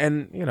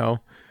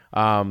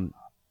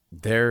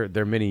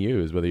 they're mini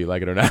yous, whether you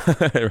like it or not,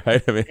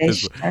 right? I mean,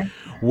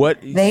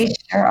 they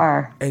sure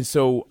are. And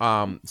so,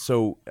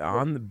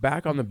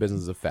 back on the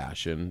business of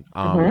fashion,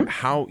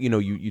 how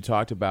you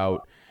talked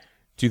about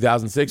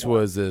 2006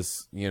 was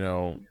this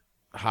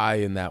high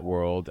in that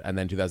world, and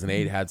then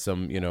 2008 had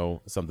some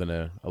something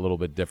a little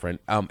bit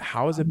different.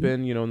 How has it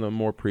been in the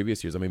more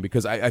previous years? I mean,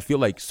 because I feel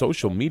like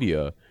social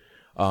media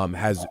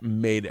has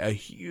made a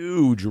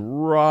huge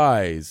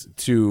rise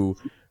to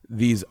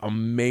these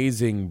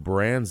amazing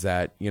brands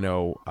that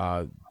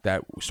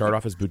that start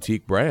off as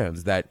boutique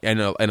brands that in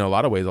a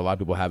lot of ways a lot of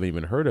people haven't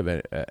even heard of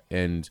it,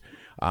 and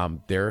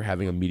they're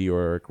having a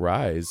meteoric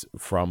rise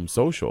from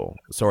social.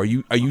 So are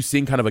you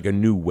seeing kind of like a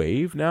new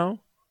wave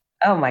now?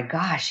 Oh my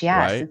gosh,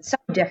 yes. Right? It's so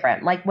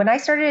different. Like when I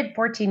started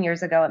 14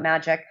 years ago at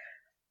Magic,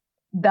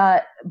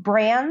 the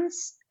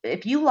brands,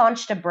 if you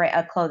launched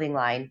a clothing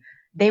line,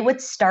 they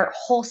would start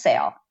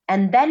wholesale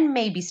and then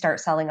maybe start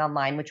selling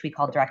online, which we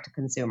call direct to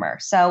consumer.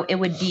 So it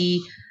would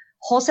be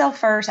wholesale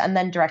first and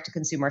then direct to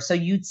consumer. So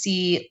you'd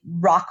see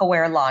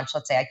Rocawear launch,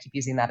 let's say, I keep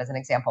using that as an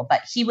example,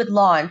 but he would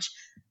launch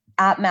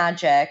at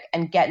Magic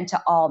and get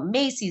into all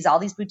Macy's, all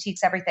these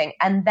boutiques, everything.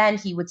 And then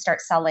he would start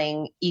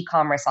selling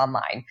e-commerce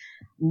online.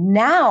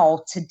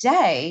 Now,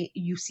 today,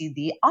 you see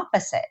the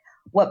opposite.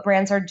 What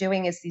brands are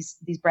doing is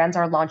these brands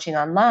are launching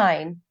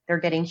online. They're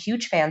getting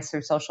huge fans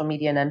through social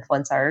media and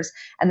influencers,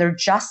 and they're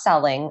just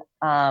selling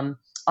on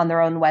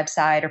their own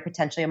website or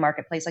potentially a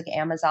marketplace like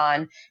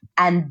Amazon.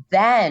 And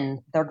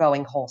then they're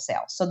going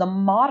wholesale. So the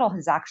model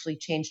has actually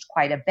changed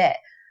quite a bit.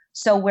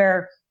 So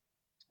where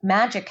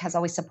Magic has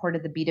always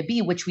supported the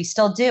B2B, which we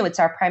still do. It's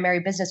our primary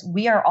business.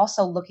 We are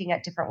also looking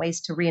at different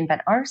ways to reinvent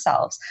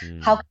ourselves.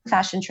 How can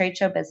fashion trade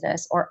show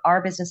business or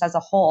our business as a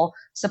whole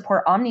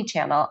support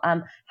omnichannel?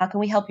 How can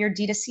we help your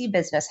D2C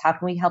business? How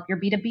can we help your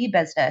B2B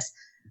business?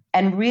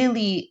 And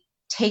really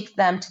take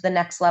them to the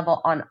next level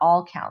on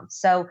all counts.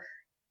 So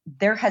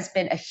there has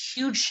been a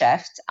huge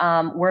shift.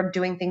 We're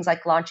doing things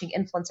like launching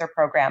influencer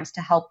programs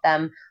to help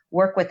them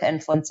work with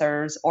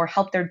influencers or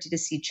help their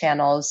D2C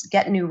channels,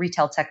 get new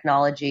retail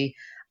technology,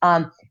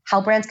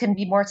 how brands can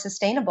be more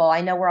sustainable.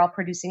 I know we're all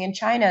producing in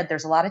China.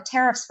 There's a lot of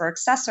tariffs for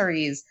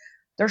accessories.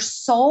 There's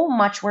so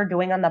much we're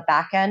doing on the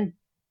back end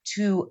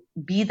to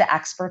be the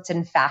experts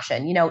in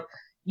fashion.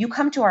 You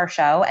come to our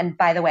show, and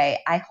by the way,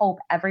 I hope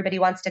everybody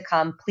wants to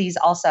come. Please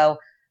also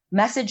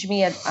message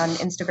me on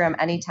Instagram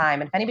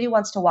anytime. And if anybody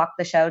wants to walk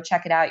the show,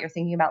 check it out. You're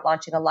thinking about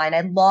launching a line.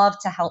 I'd love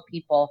to help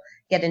people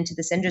get into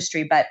this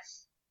industry, but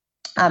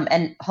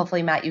and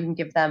hopefully, Matt, you can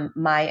give them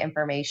my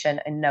information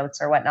and notes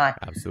or whatnot.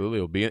 Absolutely.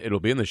 It'll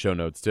be in the show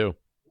notes too.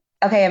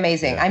 Okay,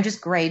 amazing. Yeah. I'm just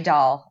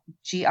Greydahl,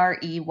 Greydahl.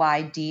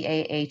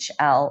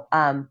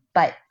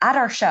 But at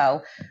our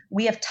show,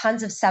 we have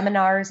tons of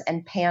seminars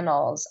and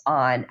panels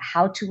on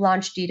how to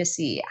launch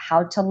D2C,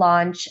 how to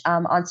launch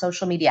on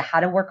social media, how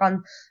to work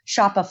on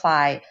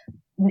Shopify.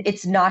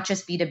 It's not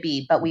just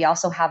B2B, but we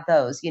also have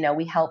those.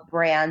 We help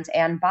brands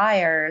and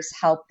buyers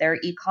help their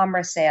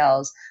e-commerce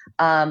sales,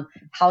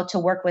 how to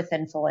work with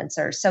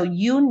influencers. So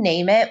you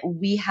name it,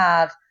 we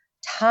have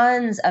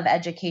tons of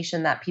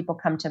education that people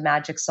come to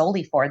Magic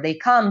solely for. They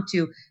come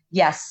to,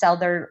 yes, sell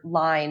their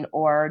line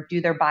or do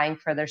their buying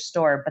for their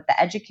store, but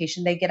the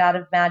education they get out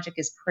of Magic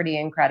is pretty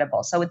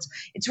incredible. So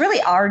it's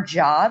really our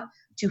job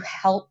to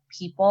help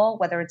people,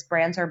 whether it's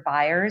brands or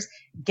buyers,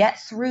 get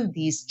through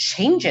these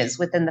changes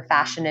within the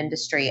fashion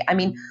industry. I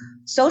mean,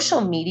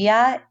 social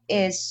media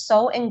is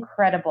so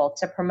incredible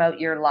to promote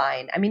your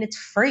line. I mean, it's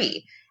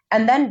free.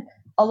 And then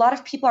a lot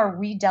of people are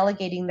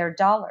redelegating their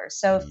dollars.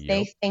 So if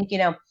they think,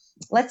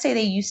 let's say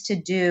they used to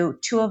do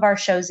 2 of our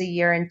shows a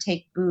year and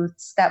take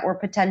booths that were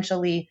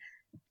potentially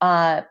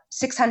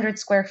 600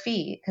 square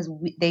feet because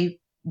they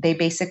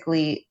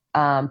basically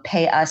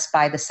pay us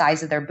by the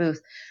size of their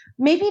booth.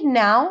 Maybe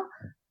now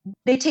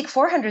they take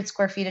 400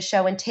 square feet a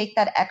show and take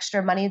that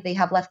extra money they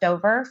have left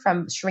over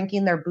from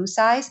shrinking their booth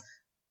size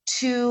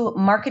to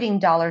marketing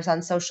dollars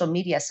on social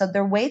media. So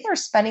the way they're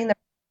spending their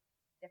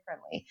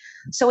differently.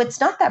 So it's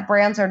not that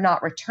brands are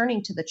not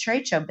returning to the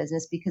trade show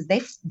business because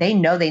they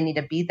know they need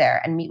to be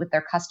there and meet with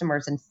their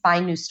customers and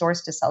find new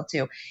stores to sell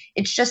to.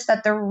 It's just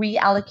that they're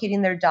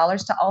reallocating their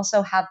dollars to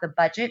also have the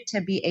budget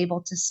to be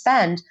able to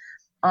spend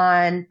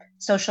on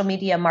social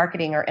media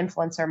marketing or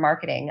influencer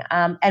marketing.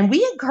 And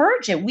we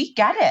encourage it. We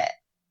get it.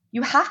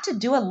 You have to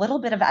do a little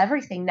bit of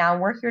everything now.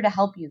 We're here to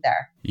help you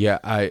there. Yeah,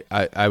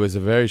 I was a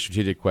very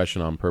strategic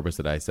question on purpose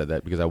that I said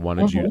that because I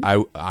wanted you,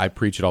 I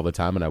preach it all the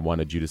time and I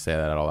wanted you to say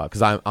that all out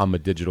because I'm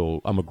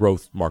a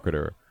growth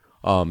marketer.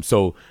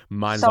 So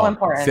mine's all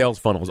important. Sales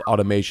funnels,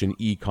 automation,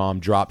 e-com,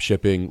 drop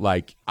shipping,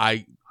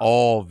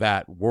 all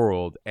that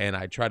world. And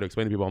I try to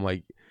explain to people, I'm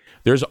like,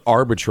 there's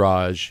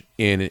arbitrage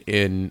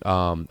in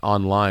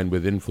online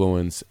with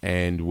influence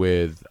and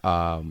with,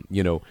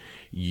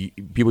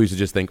 people used to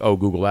just think, oh,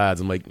 Google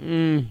Ads. I'm like,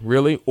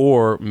 really?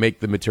 Or make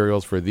the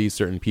materials for these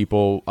certain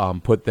people,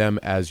 put them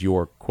as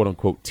your quote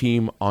unquote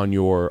team on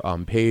your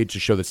page to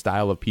show the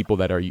style of people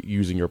that are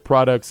using your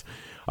products.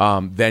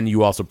 Then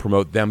you also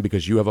promote them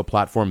because you have a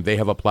platform. They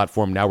have a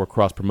platform. Now we're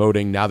cross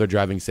promoting. Now they're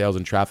driving sales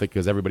and traffic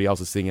because everybody else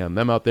is seeing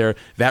them out there.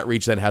 That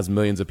reach then has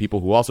millions of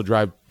people who also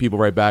drive people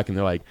right back. And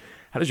they're like,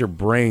 how does your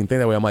brain think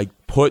that way? I'm like,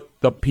 put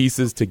the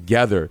pieces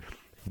together.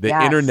 The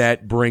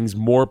internet brings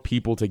more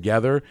people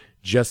together.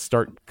 Just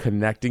start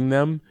connecting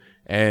them.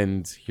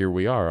 And here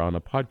we are on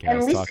a podcast. And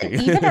listen, talking.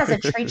 Even as a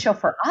trade show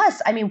for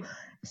us, I mean,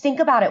 think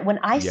about it. When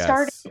I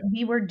started,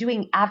 we were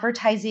doing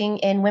advertising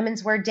in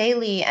Women's Wear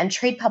Daily and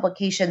trade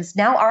publications.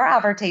 Now our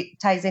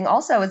advertising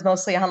also is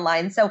mostly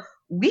online. So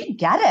we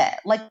get it.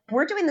 Like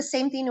we're doing the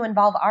same thing to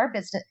evolve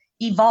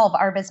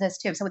our business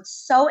too. So it's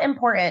so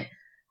important.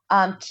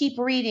 Keep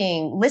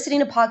reading, listening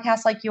to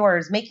podcasts like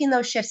yours, making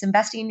those shifts,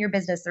 investing in your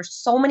business. There's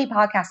so many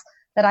podcasts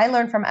that I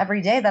learn from every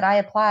day that I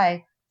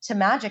apply to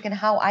Magic and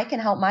how I can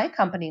help my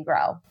company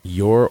grow.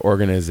 Your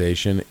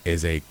organization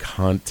is a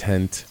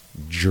content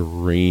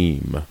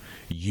dream.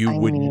 You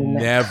would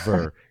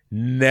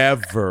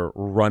never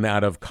run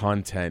out of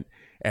content.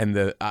 And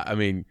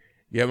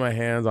get my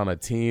hands on a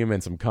team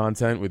and some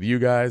content with you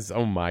guys.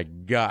 Oh my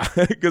God.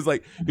 Because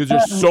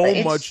there's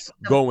so much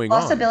going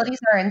on. Possibilities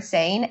are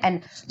insane.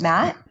 And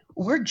Matt,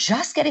 we're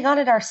just getting on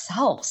it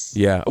ourselves.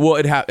 Yeah. Well,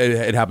 it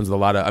happens with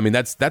a lot of,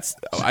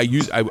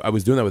 I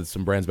was doing that with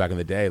some brands back in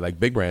the day, like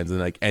big brands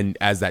and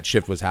as that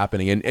shift was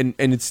happening and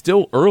it's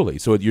still early.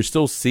 So you're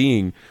still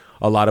seeing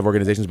a lot of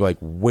organizations be like,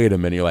 wait a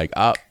minute, you're like,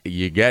 oh,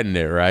 you're getting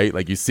it, right?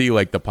 Like you see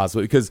the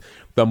possibility, because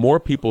the more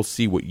people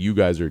see what you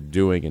guys are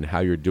doing and how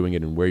you're doing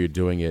it and where you're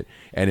doing it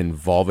and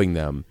involving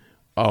them,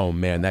 oh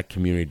man, that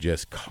community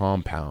just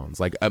compounds.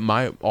 Like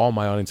all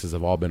my audiences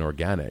have all been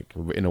organic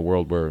in a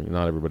world where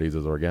not everybody's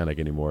as organic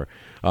anymore.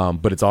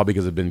 But it's all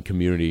because it's been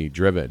community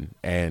driven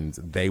and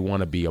they want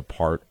to be a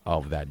part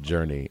of that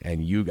journey.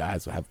 And you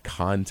guys have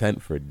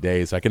content for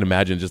days. So I can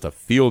imagine just a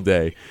field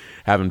day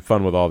having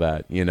fun with all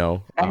that,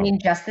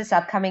 just this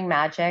upcoming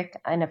Magic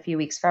in a few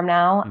weeks from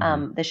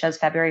now, the show's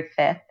February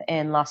 5th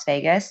in Las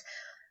Vegas.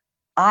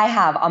 I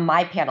have on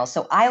my panel,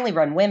 so I only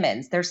run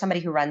women's. There's somebody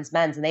who runs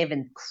men's and they have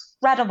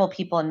incredible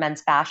people in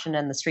men's fashion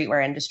and the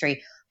streetwear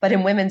industry. But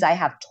in women's, I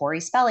have Tori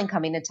Spelling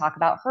coming to talk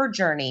about her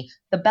journey.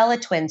 The Bella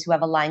twins, who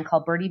have a line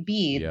called Birdie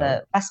B,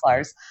 the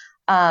wrestlers,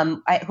 who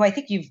I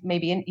think you've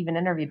maybe even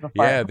interviewed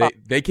before. Yeah,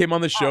 they came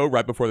on the show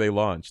right before they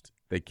launched.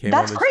 They came.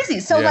 That's on crazy.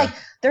 So like,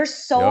 there's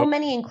so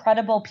many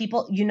incredible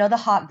people. You know, the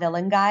hot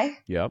villain guy.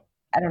 Yep.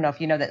 I don't know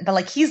if you know that, but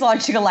like he's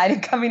launching a line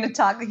and coming to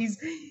talk.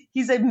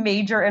 He's a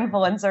major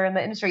influencer in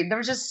the industry.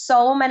 There's just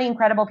so many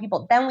incredible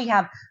people. Then we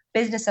have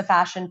business of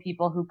fashion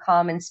people who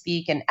come and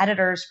speak, and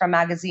editors from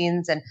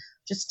magazines, and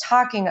just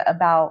talking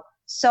about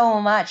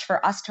so much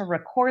for us to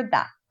record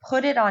that,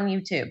 put it on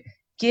YouTube,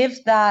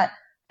 give that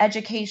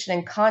education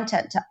and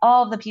content to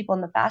all of the people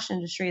in the fashion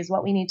industry is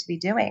what we need to be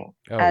doing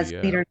as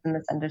leaders in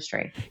this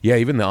industry. Yeah,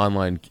 even the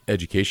online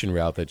education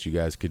route that you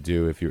guys could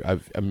do if you're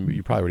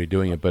probably already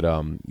doing it, but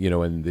you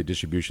know, and the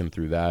distribution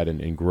through that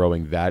and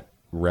growing that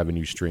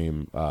revenue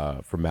stream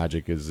for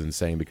Magic is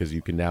insane, because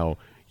you can now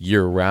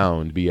year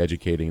round be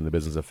educating in the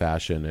business of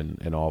fashion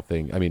and all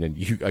things. I mean, and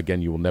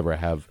you will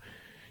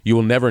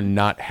never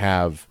not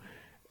have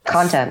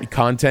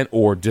content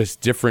or just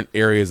different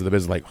areas of the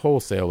business, like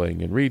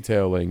wholesaling and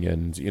retailing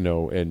and, you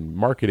know, and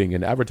marketing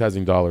and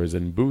advertising dollars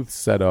and booth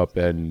setup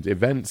and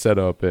event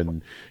setup.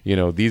 And, you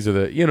know, these are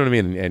the, you know what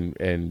I mean?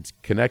 And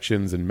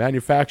connections and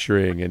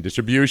manufacturing and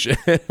distribution.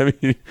 I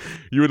mean,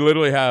 you would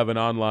literally have an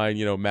online,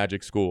 you know,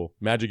 Magic school,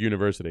 Magic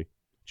University.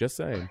 Just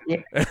saying.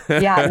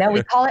 Yeah. No,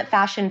 we call it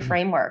Fashion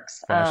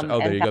Frameworks.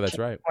 There you go. That's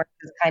right.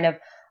 Is kind of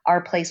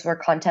our place where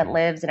content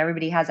lives and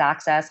everybody has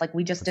access. Like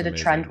we just did a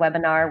trend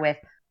webinar with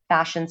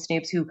Fashion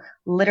Snoops, who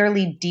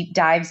literally deep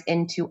dives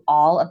into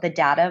all of the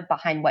data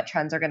behind what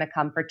trends are going to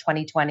come for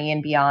 2020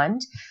 and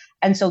beyond.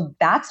 And so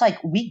that's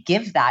like, we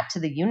give that to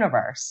the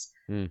universe.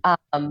 So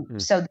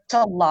there's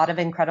a lot of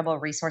incredible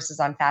resources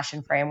on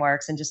Fashion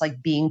Frameworks and just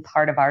like being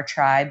part of our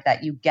tribe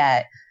that you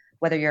get,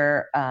 whether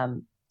you're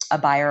a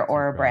buyer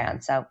or a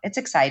brand. So it's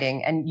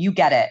exciting, and you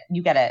get it.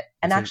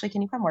 And actually,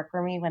 can you come work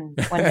for me when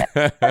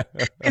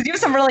because you have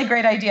some really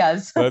great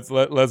ideas. Let's talk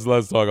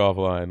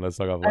offline.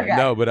 Okay.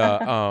 No,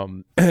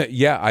 but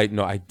yeah, I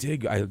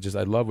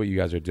love what you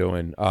guys are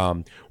doing.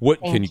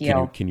 What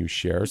can you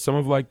share some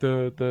of like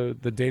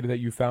the data that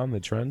you found, the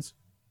trends?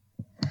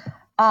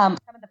 Some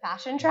of the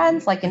fashion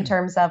trends, like in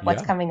terms of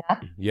what's coming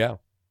up. Yeah.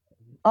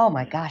 Oh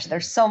my gosh,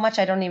 there's so much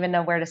I don't even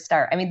know where to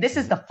start. I mean, this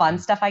is the fun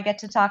stuff I get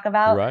to talk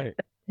about. Right.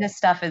 This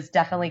stuff is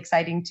definitely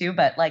exciting too,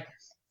 but like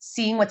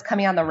seeing what's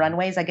coming on the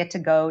runways, I get to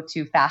go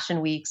to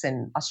fashion weeks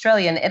in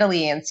Australia and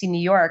Italy and see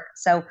New York.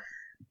 So,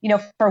 you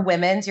know, for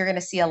women's, you're going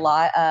to see a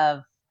lot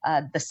of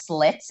the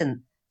slits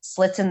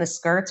in the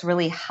skirts,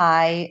 really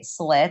high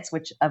slits,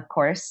 which of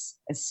course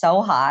is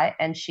so hot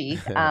and chic.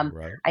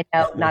 Right. I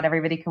know not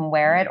everybody can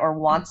wear it or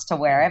wants to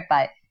wear it,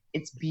 but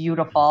it's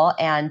beautiful.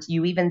 And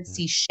you even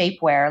see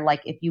shapewear,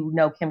 like if you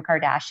know Kim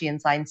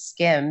Kardashian's line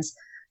Skims,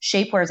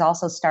 shapewear is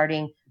also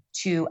starting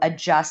to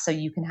adjust so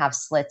you can have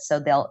slits.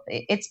 So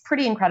it's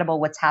pretty incredible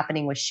what's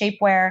happening with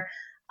shapewear,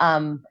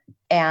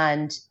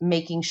 and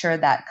making sure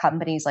that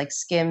companies like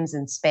Skims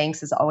and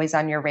Spanx is always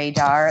on your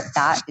radar.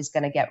 That is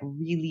going to get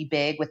really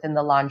big within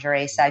the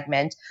lingerie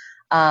segment.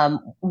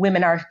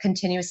 Women are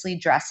continuously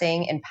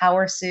dressing in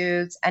power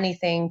suits,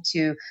 anything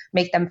to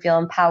make them feel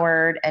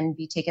empowered and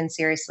be taken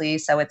seriously.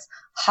 So it's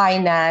high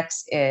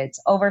necks, it's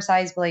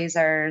oversized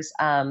blazers.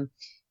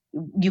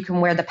 You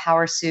can wear the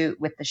power suit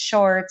with the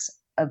shorts,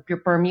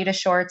 Bermuda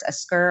shorts, a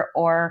skirt,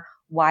 or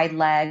wide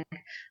leg.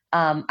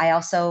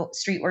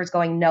 Streetwear is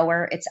going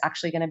nowhere. It's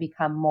actually going to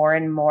become more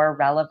and more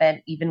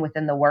relevant, even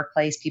within the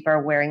workplace. People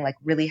are wearing like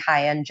really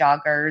high-end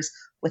joggers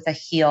with a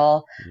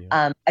heel.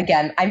 Yeah.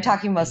 Again, I'm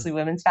talking mostly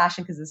women's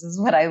fashion because this is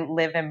what I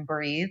live and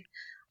breathe.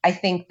 I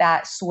think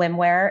that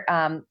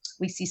swimwear,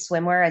 we see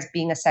swimwear as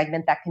being a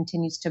segment that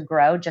continues to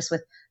grow, just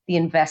with the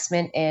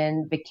investment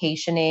in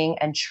vacationing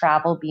and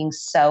travel being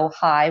so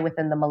high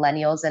within the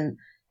millennials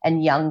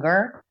and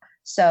younger.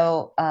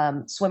 So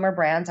swimmer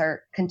brands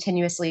are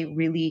continuously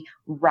really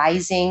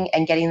rising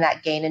and getting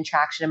that gain in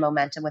traction and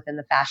momentum within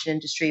the fashion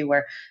industry,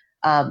 where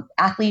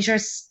athleisure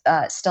is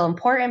still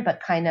important,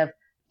 but kind of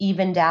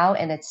evened out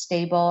and it's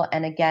stable.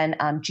 And again,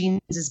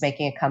 jeans is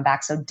making a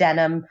comeback. So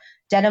denim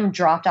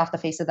dropped off the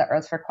face of the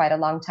earth for quite a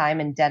long time,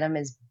 and denim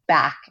is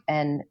back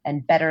and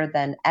better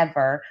than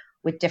ever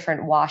with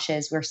different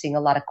washes. We're seeing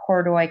a lot of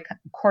corduroy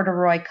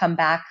come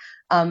back.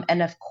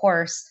 And of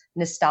course,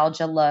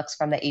 nostalgia looks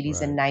from the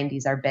 80s and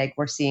 90s are big.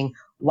 We're seeing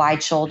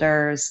wide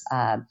shoulders,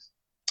 a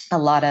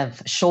lot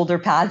of shoulder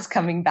pads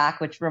coming back,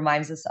 which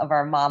reminds us of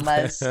our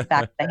mamas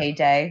back in the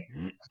heyday.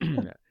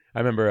 I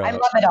remember. I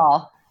love it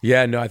all.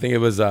 Yeah, no, I think it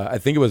was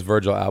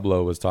Virgil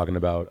Abloh was talking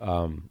about,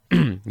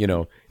 you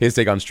know, his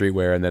take on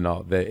streetwear, and then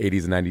all the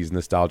 80s and 90s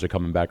nostalgia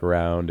coming back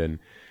around and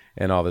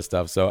all this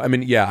stuff. So, I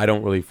mean, yeah, I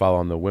don't really follow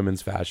on the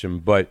women's fashion,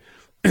 but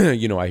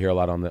you know, I hear a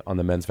lot on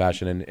the men's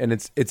fashion, and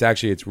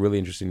it's really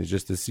interesting to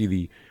just to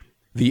see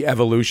the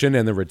evolution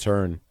and the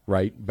return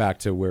right back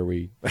to where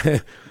we.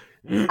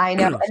 I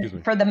know.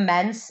 And for the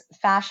men's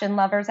fashion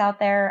lovers out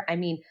there, I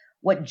mean,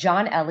 what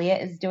John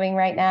Elliott is doing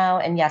right now,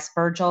 and yes,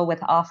 Virgil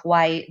with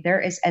Off-White,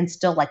 and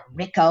still like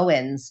Rick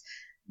Owens,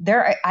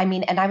 I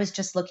mean, and I was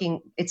just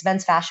looking, it's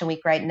Men's Fashion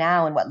Week right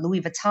now, and what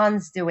Louis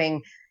Vuitton's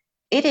doing.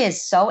 It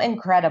is so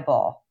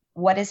incredible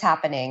what is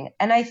happening.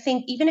 And I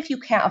think even if you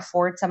can't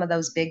afford some of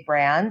those big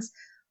brands,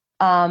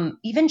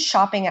 even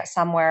shopping at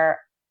somewhere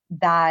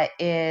that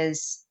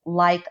is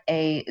like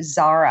a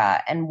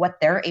Zara and what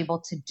they're able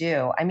to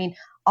do. I mean,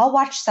 I'll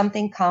watch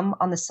something come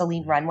on the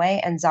Celine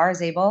runway and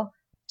Zara's able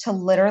to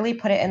literally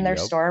put it in their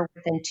store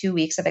within 2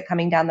 weeks of it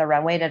coming down the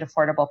runway at an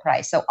affordable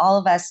price. So all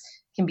of us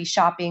can be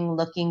shopping,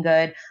 looking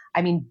good.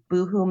 I mean,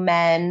 Boohoo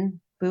Men,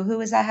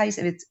 Boohoo, is that how you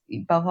say it? It's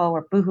Boho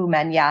or Boohoo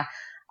Men, yeah,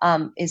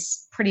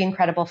 is pretty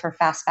incredible for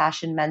fast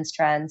fashion men's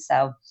trends.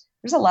 So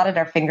there's a lot at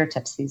our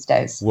fingertips these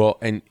days. Well,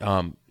 and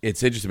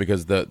it's interesting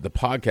because the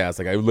podcast,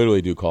 like I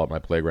literally do call it my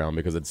playground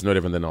because it's no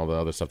different than all the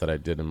other stuff that I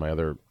did in my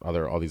other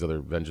all these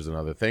other ventures and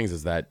other things,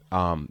 is that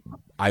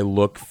I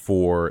look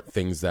for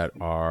things that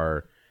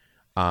are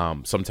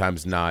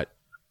sometimes not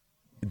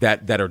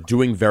that are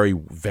doing very,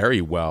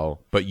 very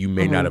well, but you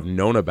may not have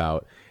known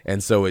about.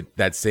 And so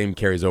that same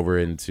carries over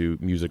into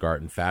music,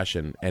 art, and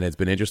fashion. And it's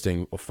been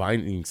interesting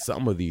finding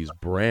some of these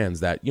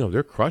brands that,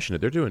 they're crushing it.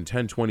 They're doing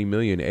 10, 20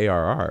 million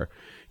ARR,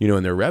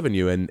 in their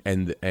revenue. And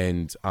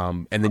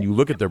then you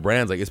look at their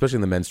brands, like especially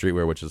in the men's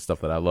streetwear, which is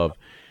stuff that I love.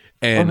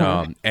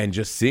 And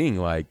just seeing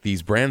like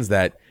these brands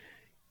that,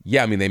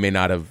 yeah, I mean, they may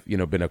not have,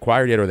 been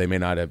acquired yet, or they may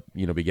not have,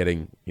 be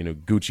getting,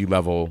 Gucci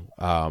level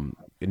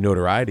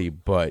notoriety,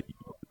 but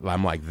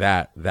I'm like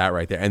that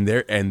right there, and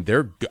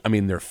they're I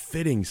mean, their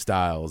fitting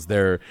styles,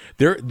 they're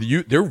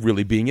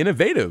really being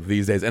innovative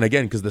these days. And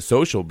again, because the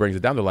social brings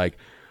it down, they're like,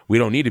 we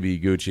don't need to be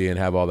Gucci and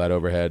have all that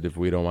overhead if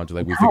we don't want to.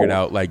 Like, we figured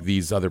out like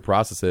these other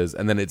processes.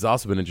 And then it's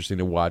also been interesting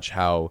to watch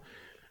how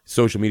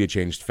social media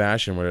changed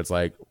fashion, where it's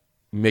like,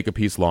 make a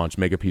piece launch,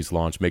 make a piece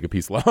launch, make a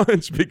piece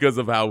launch, because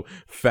of how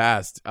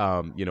fast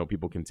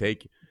people can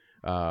take.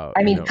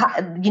 I mean,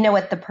 you know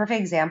what? The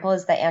perfect example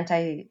is the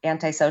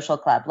anti-social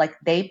club. Like,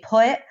 they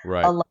put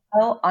a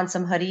logo on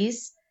some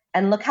hoodies,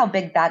 and look how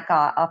big that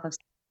got off of,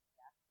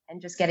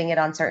 and just getting it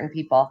on certain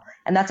people.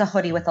 And that's a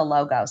hoodie with a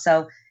logo.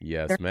 So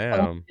yes,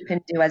 ma'am, you can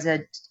do as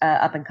a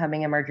up and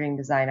coming emerging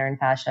designer in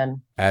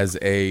fashion. As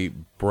a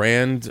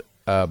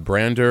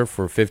brander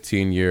for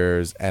 15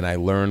 years, and I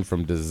learned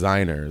from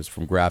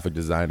graphic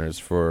designers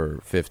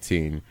for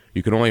 15.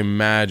 You can only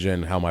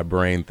imagine how my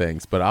brain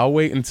thinks, but I'll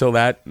wait until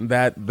that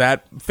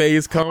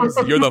phase comes.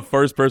 You're the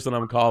first person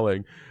I'm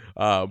calling.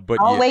 But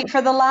I'll wait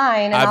for the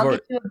line, and I'll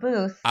get you a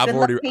booth.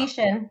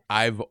 Location.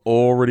 I've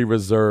already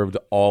reserved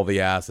all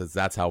the assets.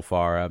 That's how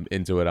far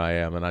into it I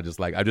am, and I'm just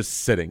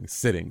sitting.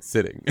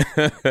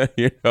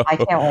 I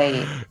can't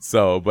wait.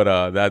 So,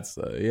 but that's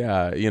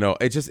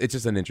it's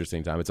just an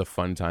interesting time. It's a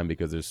fun time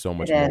because there's so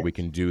much more we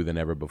can do than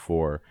ever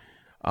before.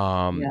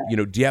 Do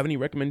you have any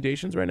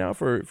recommendations right now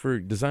for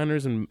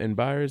designers and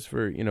buyers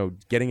for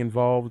getting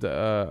involved?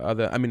 I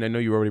know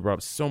you already brought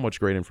up so much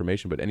great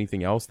information, but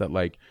anything else that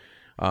like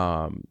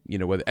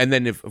whether, and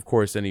then if of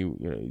course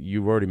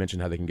you've already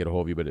mentioned how they can get a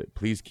hold of you, but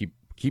please keep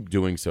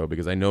doing so,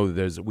 because I know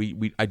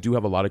I do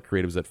have a lot of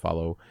creatives that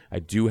follow. I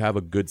do have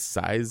a good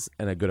size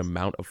and a good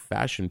amount of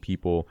fashion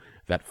people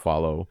that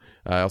follow.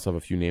 I also have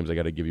a few names I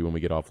got to give you when we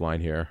get offline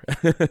here.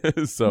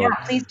 So yeah,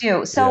 please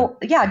do. So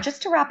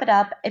just to wrap it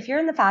up, if you're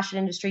in the fashion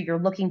industry, you're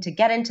looking to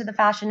get into the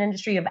fashion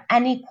industry, you have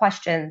any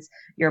questions,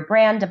 you're a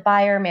brand, a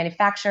buyer,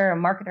 manufacturer, a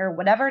marketer,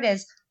 whatever it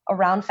is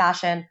around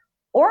fashion,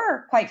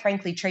 or quite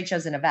frankly, trade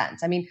shows and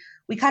events. I mean,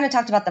 we kind of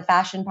talked about the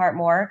fashion part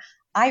more.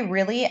 I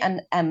really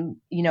am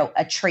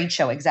a trade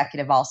show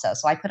executive also.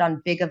 So I put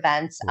on big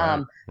events.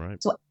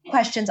 Right. So any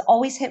questions,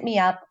 always hit me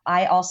up.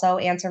 I also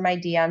answer my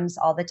DMs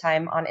all the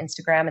time on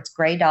Instagram. It's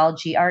Greydahl,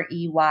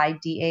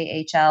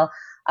 GREYDAHL.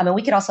 And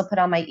we could also put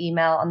on my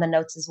email on the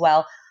notes as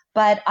well.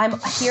 But I'm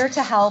here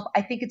to help.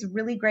 I think it's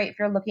really great if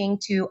you're looking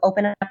to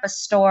open up a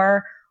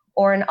store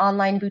or an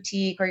online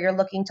boutique, or you're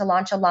looking to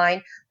launch a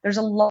line. There's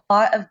a lot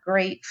of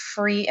great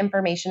free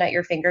information at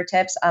your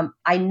fingertips.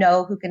 I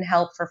know who can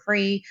help for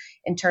free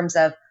in terms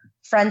of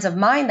friends of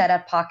mine that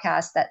have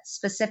podcasts that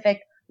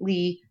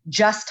specifically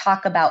just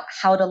talk about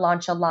how to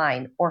launch a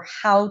line or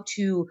how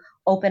to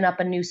open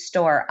up a new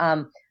store.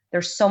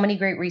 There's so many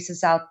great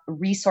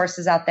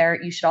resources out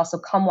there. You should also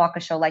come walk a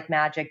show like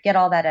Magic, get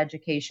all that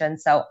education.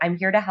 So I'm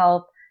here to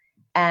help.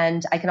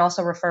 And I can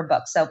also refer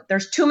books. So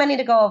there's too many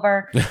to go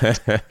over. Hit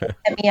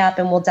me up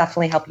and we'll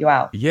definitely help you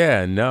out.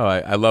 Yeah, no,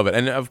 I love it.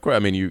 And of course, I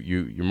mean,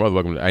 you're more than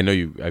welcome. I know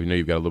you've got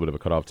a little bit of a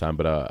cutoff time,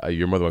 but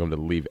you're more than welcome to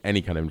leave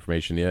any kind of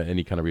information,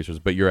 any kind of resource.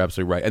 But you're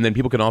absolutely right. And then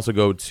people can also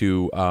go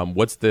to,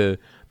 what's the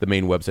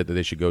main website that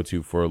they should go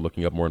to for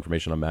looking up more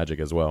information on Magic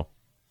as well?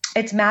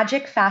 It's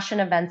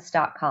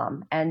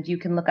magicfashionevents.com. And you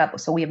can look up,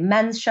 so we have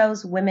men's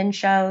shows, women's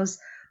shows.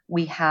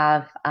 We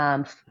have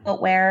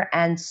footwear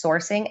and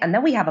sourcing. And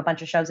then we have a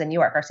bunch of shows in New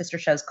York. Our sister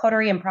shows,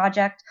 Coterie and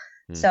Project.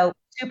 So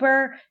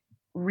super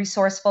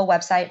resourceful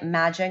website,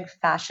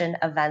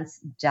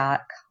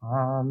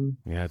 magicfashionevents.com.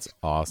 Yeah, it's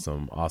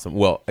awesome.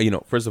 Well,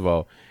 first of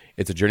all,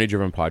 It's a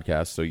journey-driven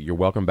podcast, so you're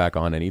welcome back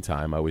on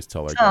anytime. I always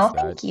tell our guests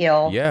that. Thank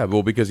you. Yeah,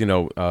 well, because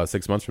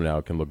 6 months from now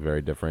it can look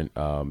very different,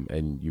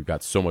 and you've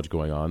got so much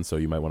going on, so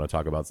you might want to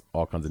talk about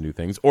all kinds of new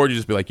things, or you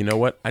just be like, you know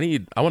what, I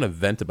want to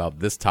vent about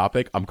this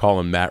topic. I'm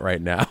calling Matt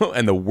right now,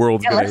 and the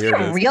world's gonna hear this.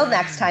 Let's get real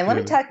next time. Let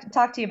me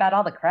talk to you about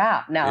all the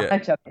crap. No,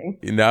 I'm joking.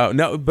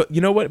 No, but you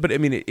know what? But I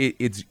mean,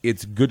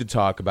 it's good to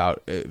talk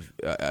about,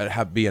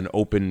 be an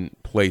open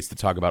place to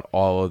talk about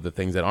all of the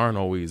things that aren't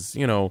always,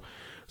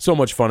 so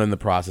much fun in the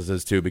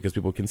processes too, because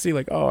people can see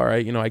like, oh, all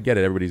right, I get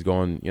it. Everybody's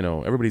going,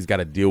 everybody's got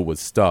to deal with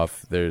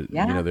stuff. There's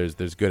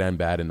good and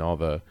bad and all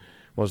the,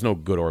 well, there's no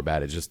good or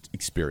bad. It's just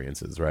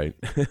experiences, right?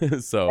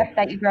 So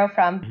that you grow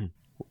from.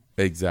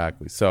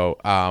 Exactly. So,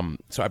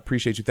 so I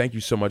appreciate you. Thank you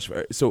so much.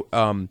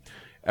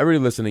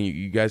 Everybody listening,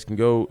 you guys can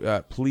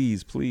go,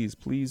 please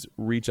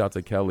reach out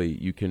to Kelly.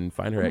 You can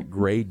find her at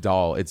Grey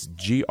Dahl. It's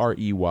GreyDahl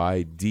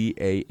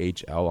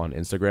on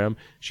Instagram.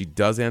 She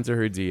does answer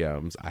her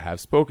DMs. I have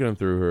spoken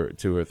to her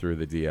through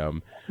the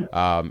DM.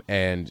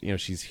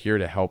 And she's here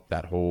to help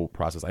that whole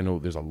process. I know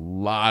there's a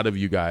lot of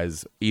you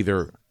guys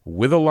either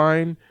with a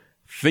line,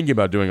 thinking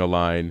about doing a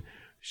line.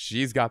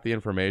 She's got the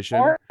information.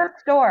 Or a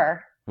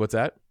store. What's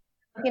that?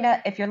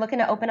 If you're looking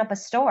to open up a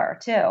store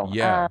too.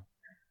 Yeah.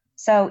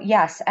 So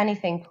yes,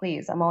 anything,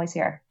 please. I'm always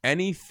here.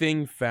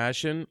 Anything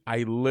fashion.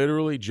 I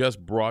literally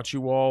just brought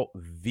you all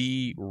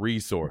the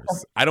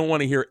resource. I don't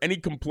want to hear any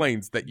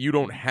complaints that you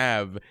don't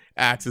have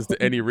access to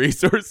any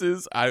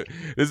resources.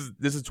 This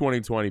is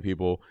 2020,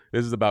 people.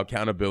 This is about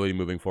accountability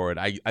moving forward.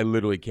 I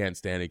literally can't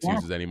stand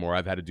excuses anymore.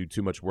 I've had to do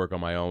too much work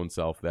on my own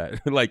self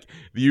that like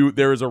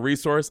there is a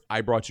resource.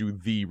 I brought you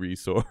the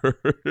resource.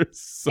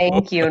 So,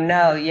 thank you.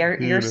 No,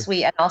 you're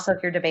sweet. And also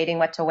if you're debating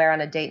what to wear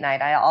on a date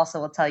night, I also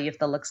will tell you if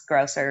the looks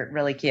gross or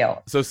really cute.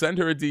 So send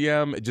her a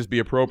DM. Just be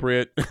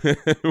appropriate.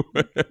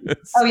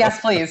 Oh yes,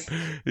 please.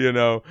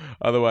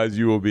 Otherwise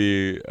you will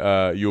be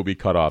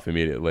cut off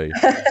immediately.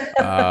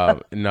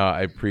 No,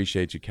 I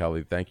appreciate you,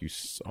 Kelly. Thank you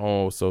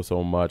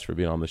so much for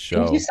being on the show.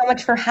 Thank you so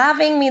much for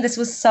having me. This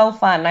was so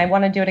fun. I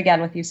want to do it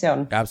again with you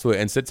soon.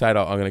 Absolutely. And sit tight.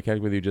 I'm going to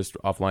connect with you just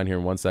offline here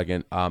in 1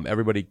 second.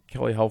 Everybody,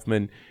 Kelly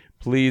Helfman,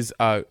 please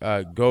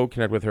go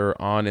connect with her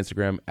on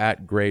Instagram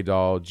at Grey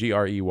Dahl,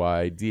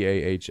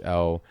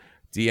 GreyDahl.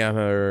 DM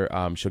her.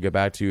 She'll get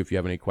back to you if you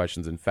have any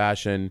questions in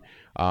fashion.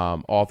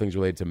 All things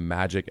related to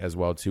magic as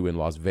well too in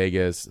Las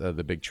Vegas,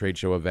 the big trade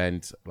show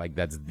event. Like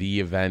that's the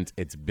event.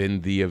 It's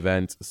been the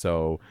event.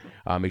 So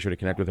make sure to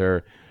connect with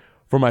her.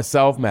 For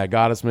myself, Matt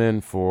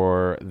Gottesman,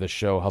 for the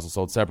show Hustle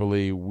Sold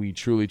Separately, we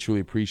truly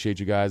appreciate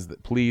you guys.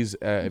 Please,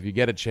 if you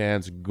get a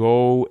chance,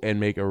 go and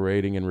make a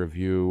rating and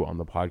review on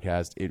the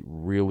podcast. It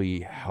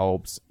really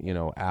helps.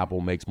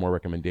 Apple makes more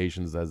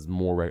recommendations as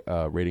more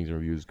ratings and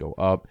reviews go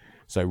up.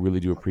 So I really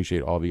do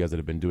appreciate all of you guys that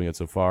have been doing it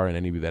so far, and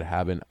any of you that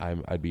haven't,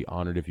 I'd be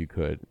honored if you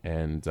could.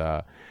 And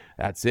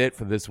that's it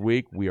for this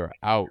week. We are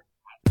out.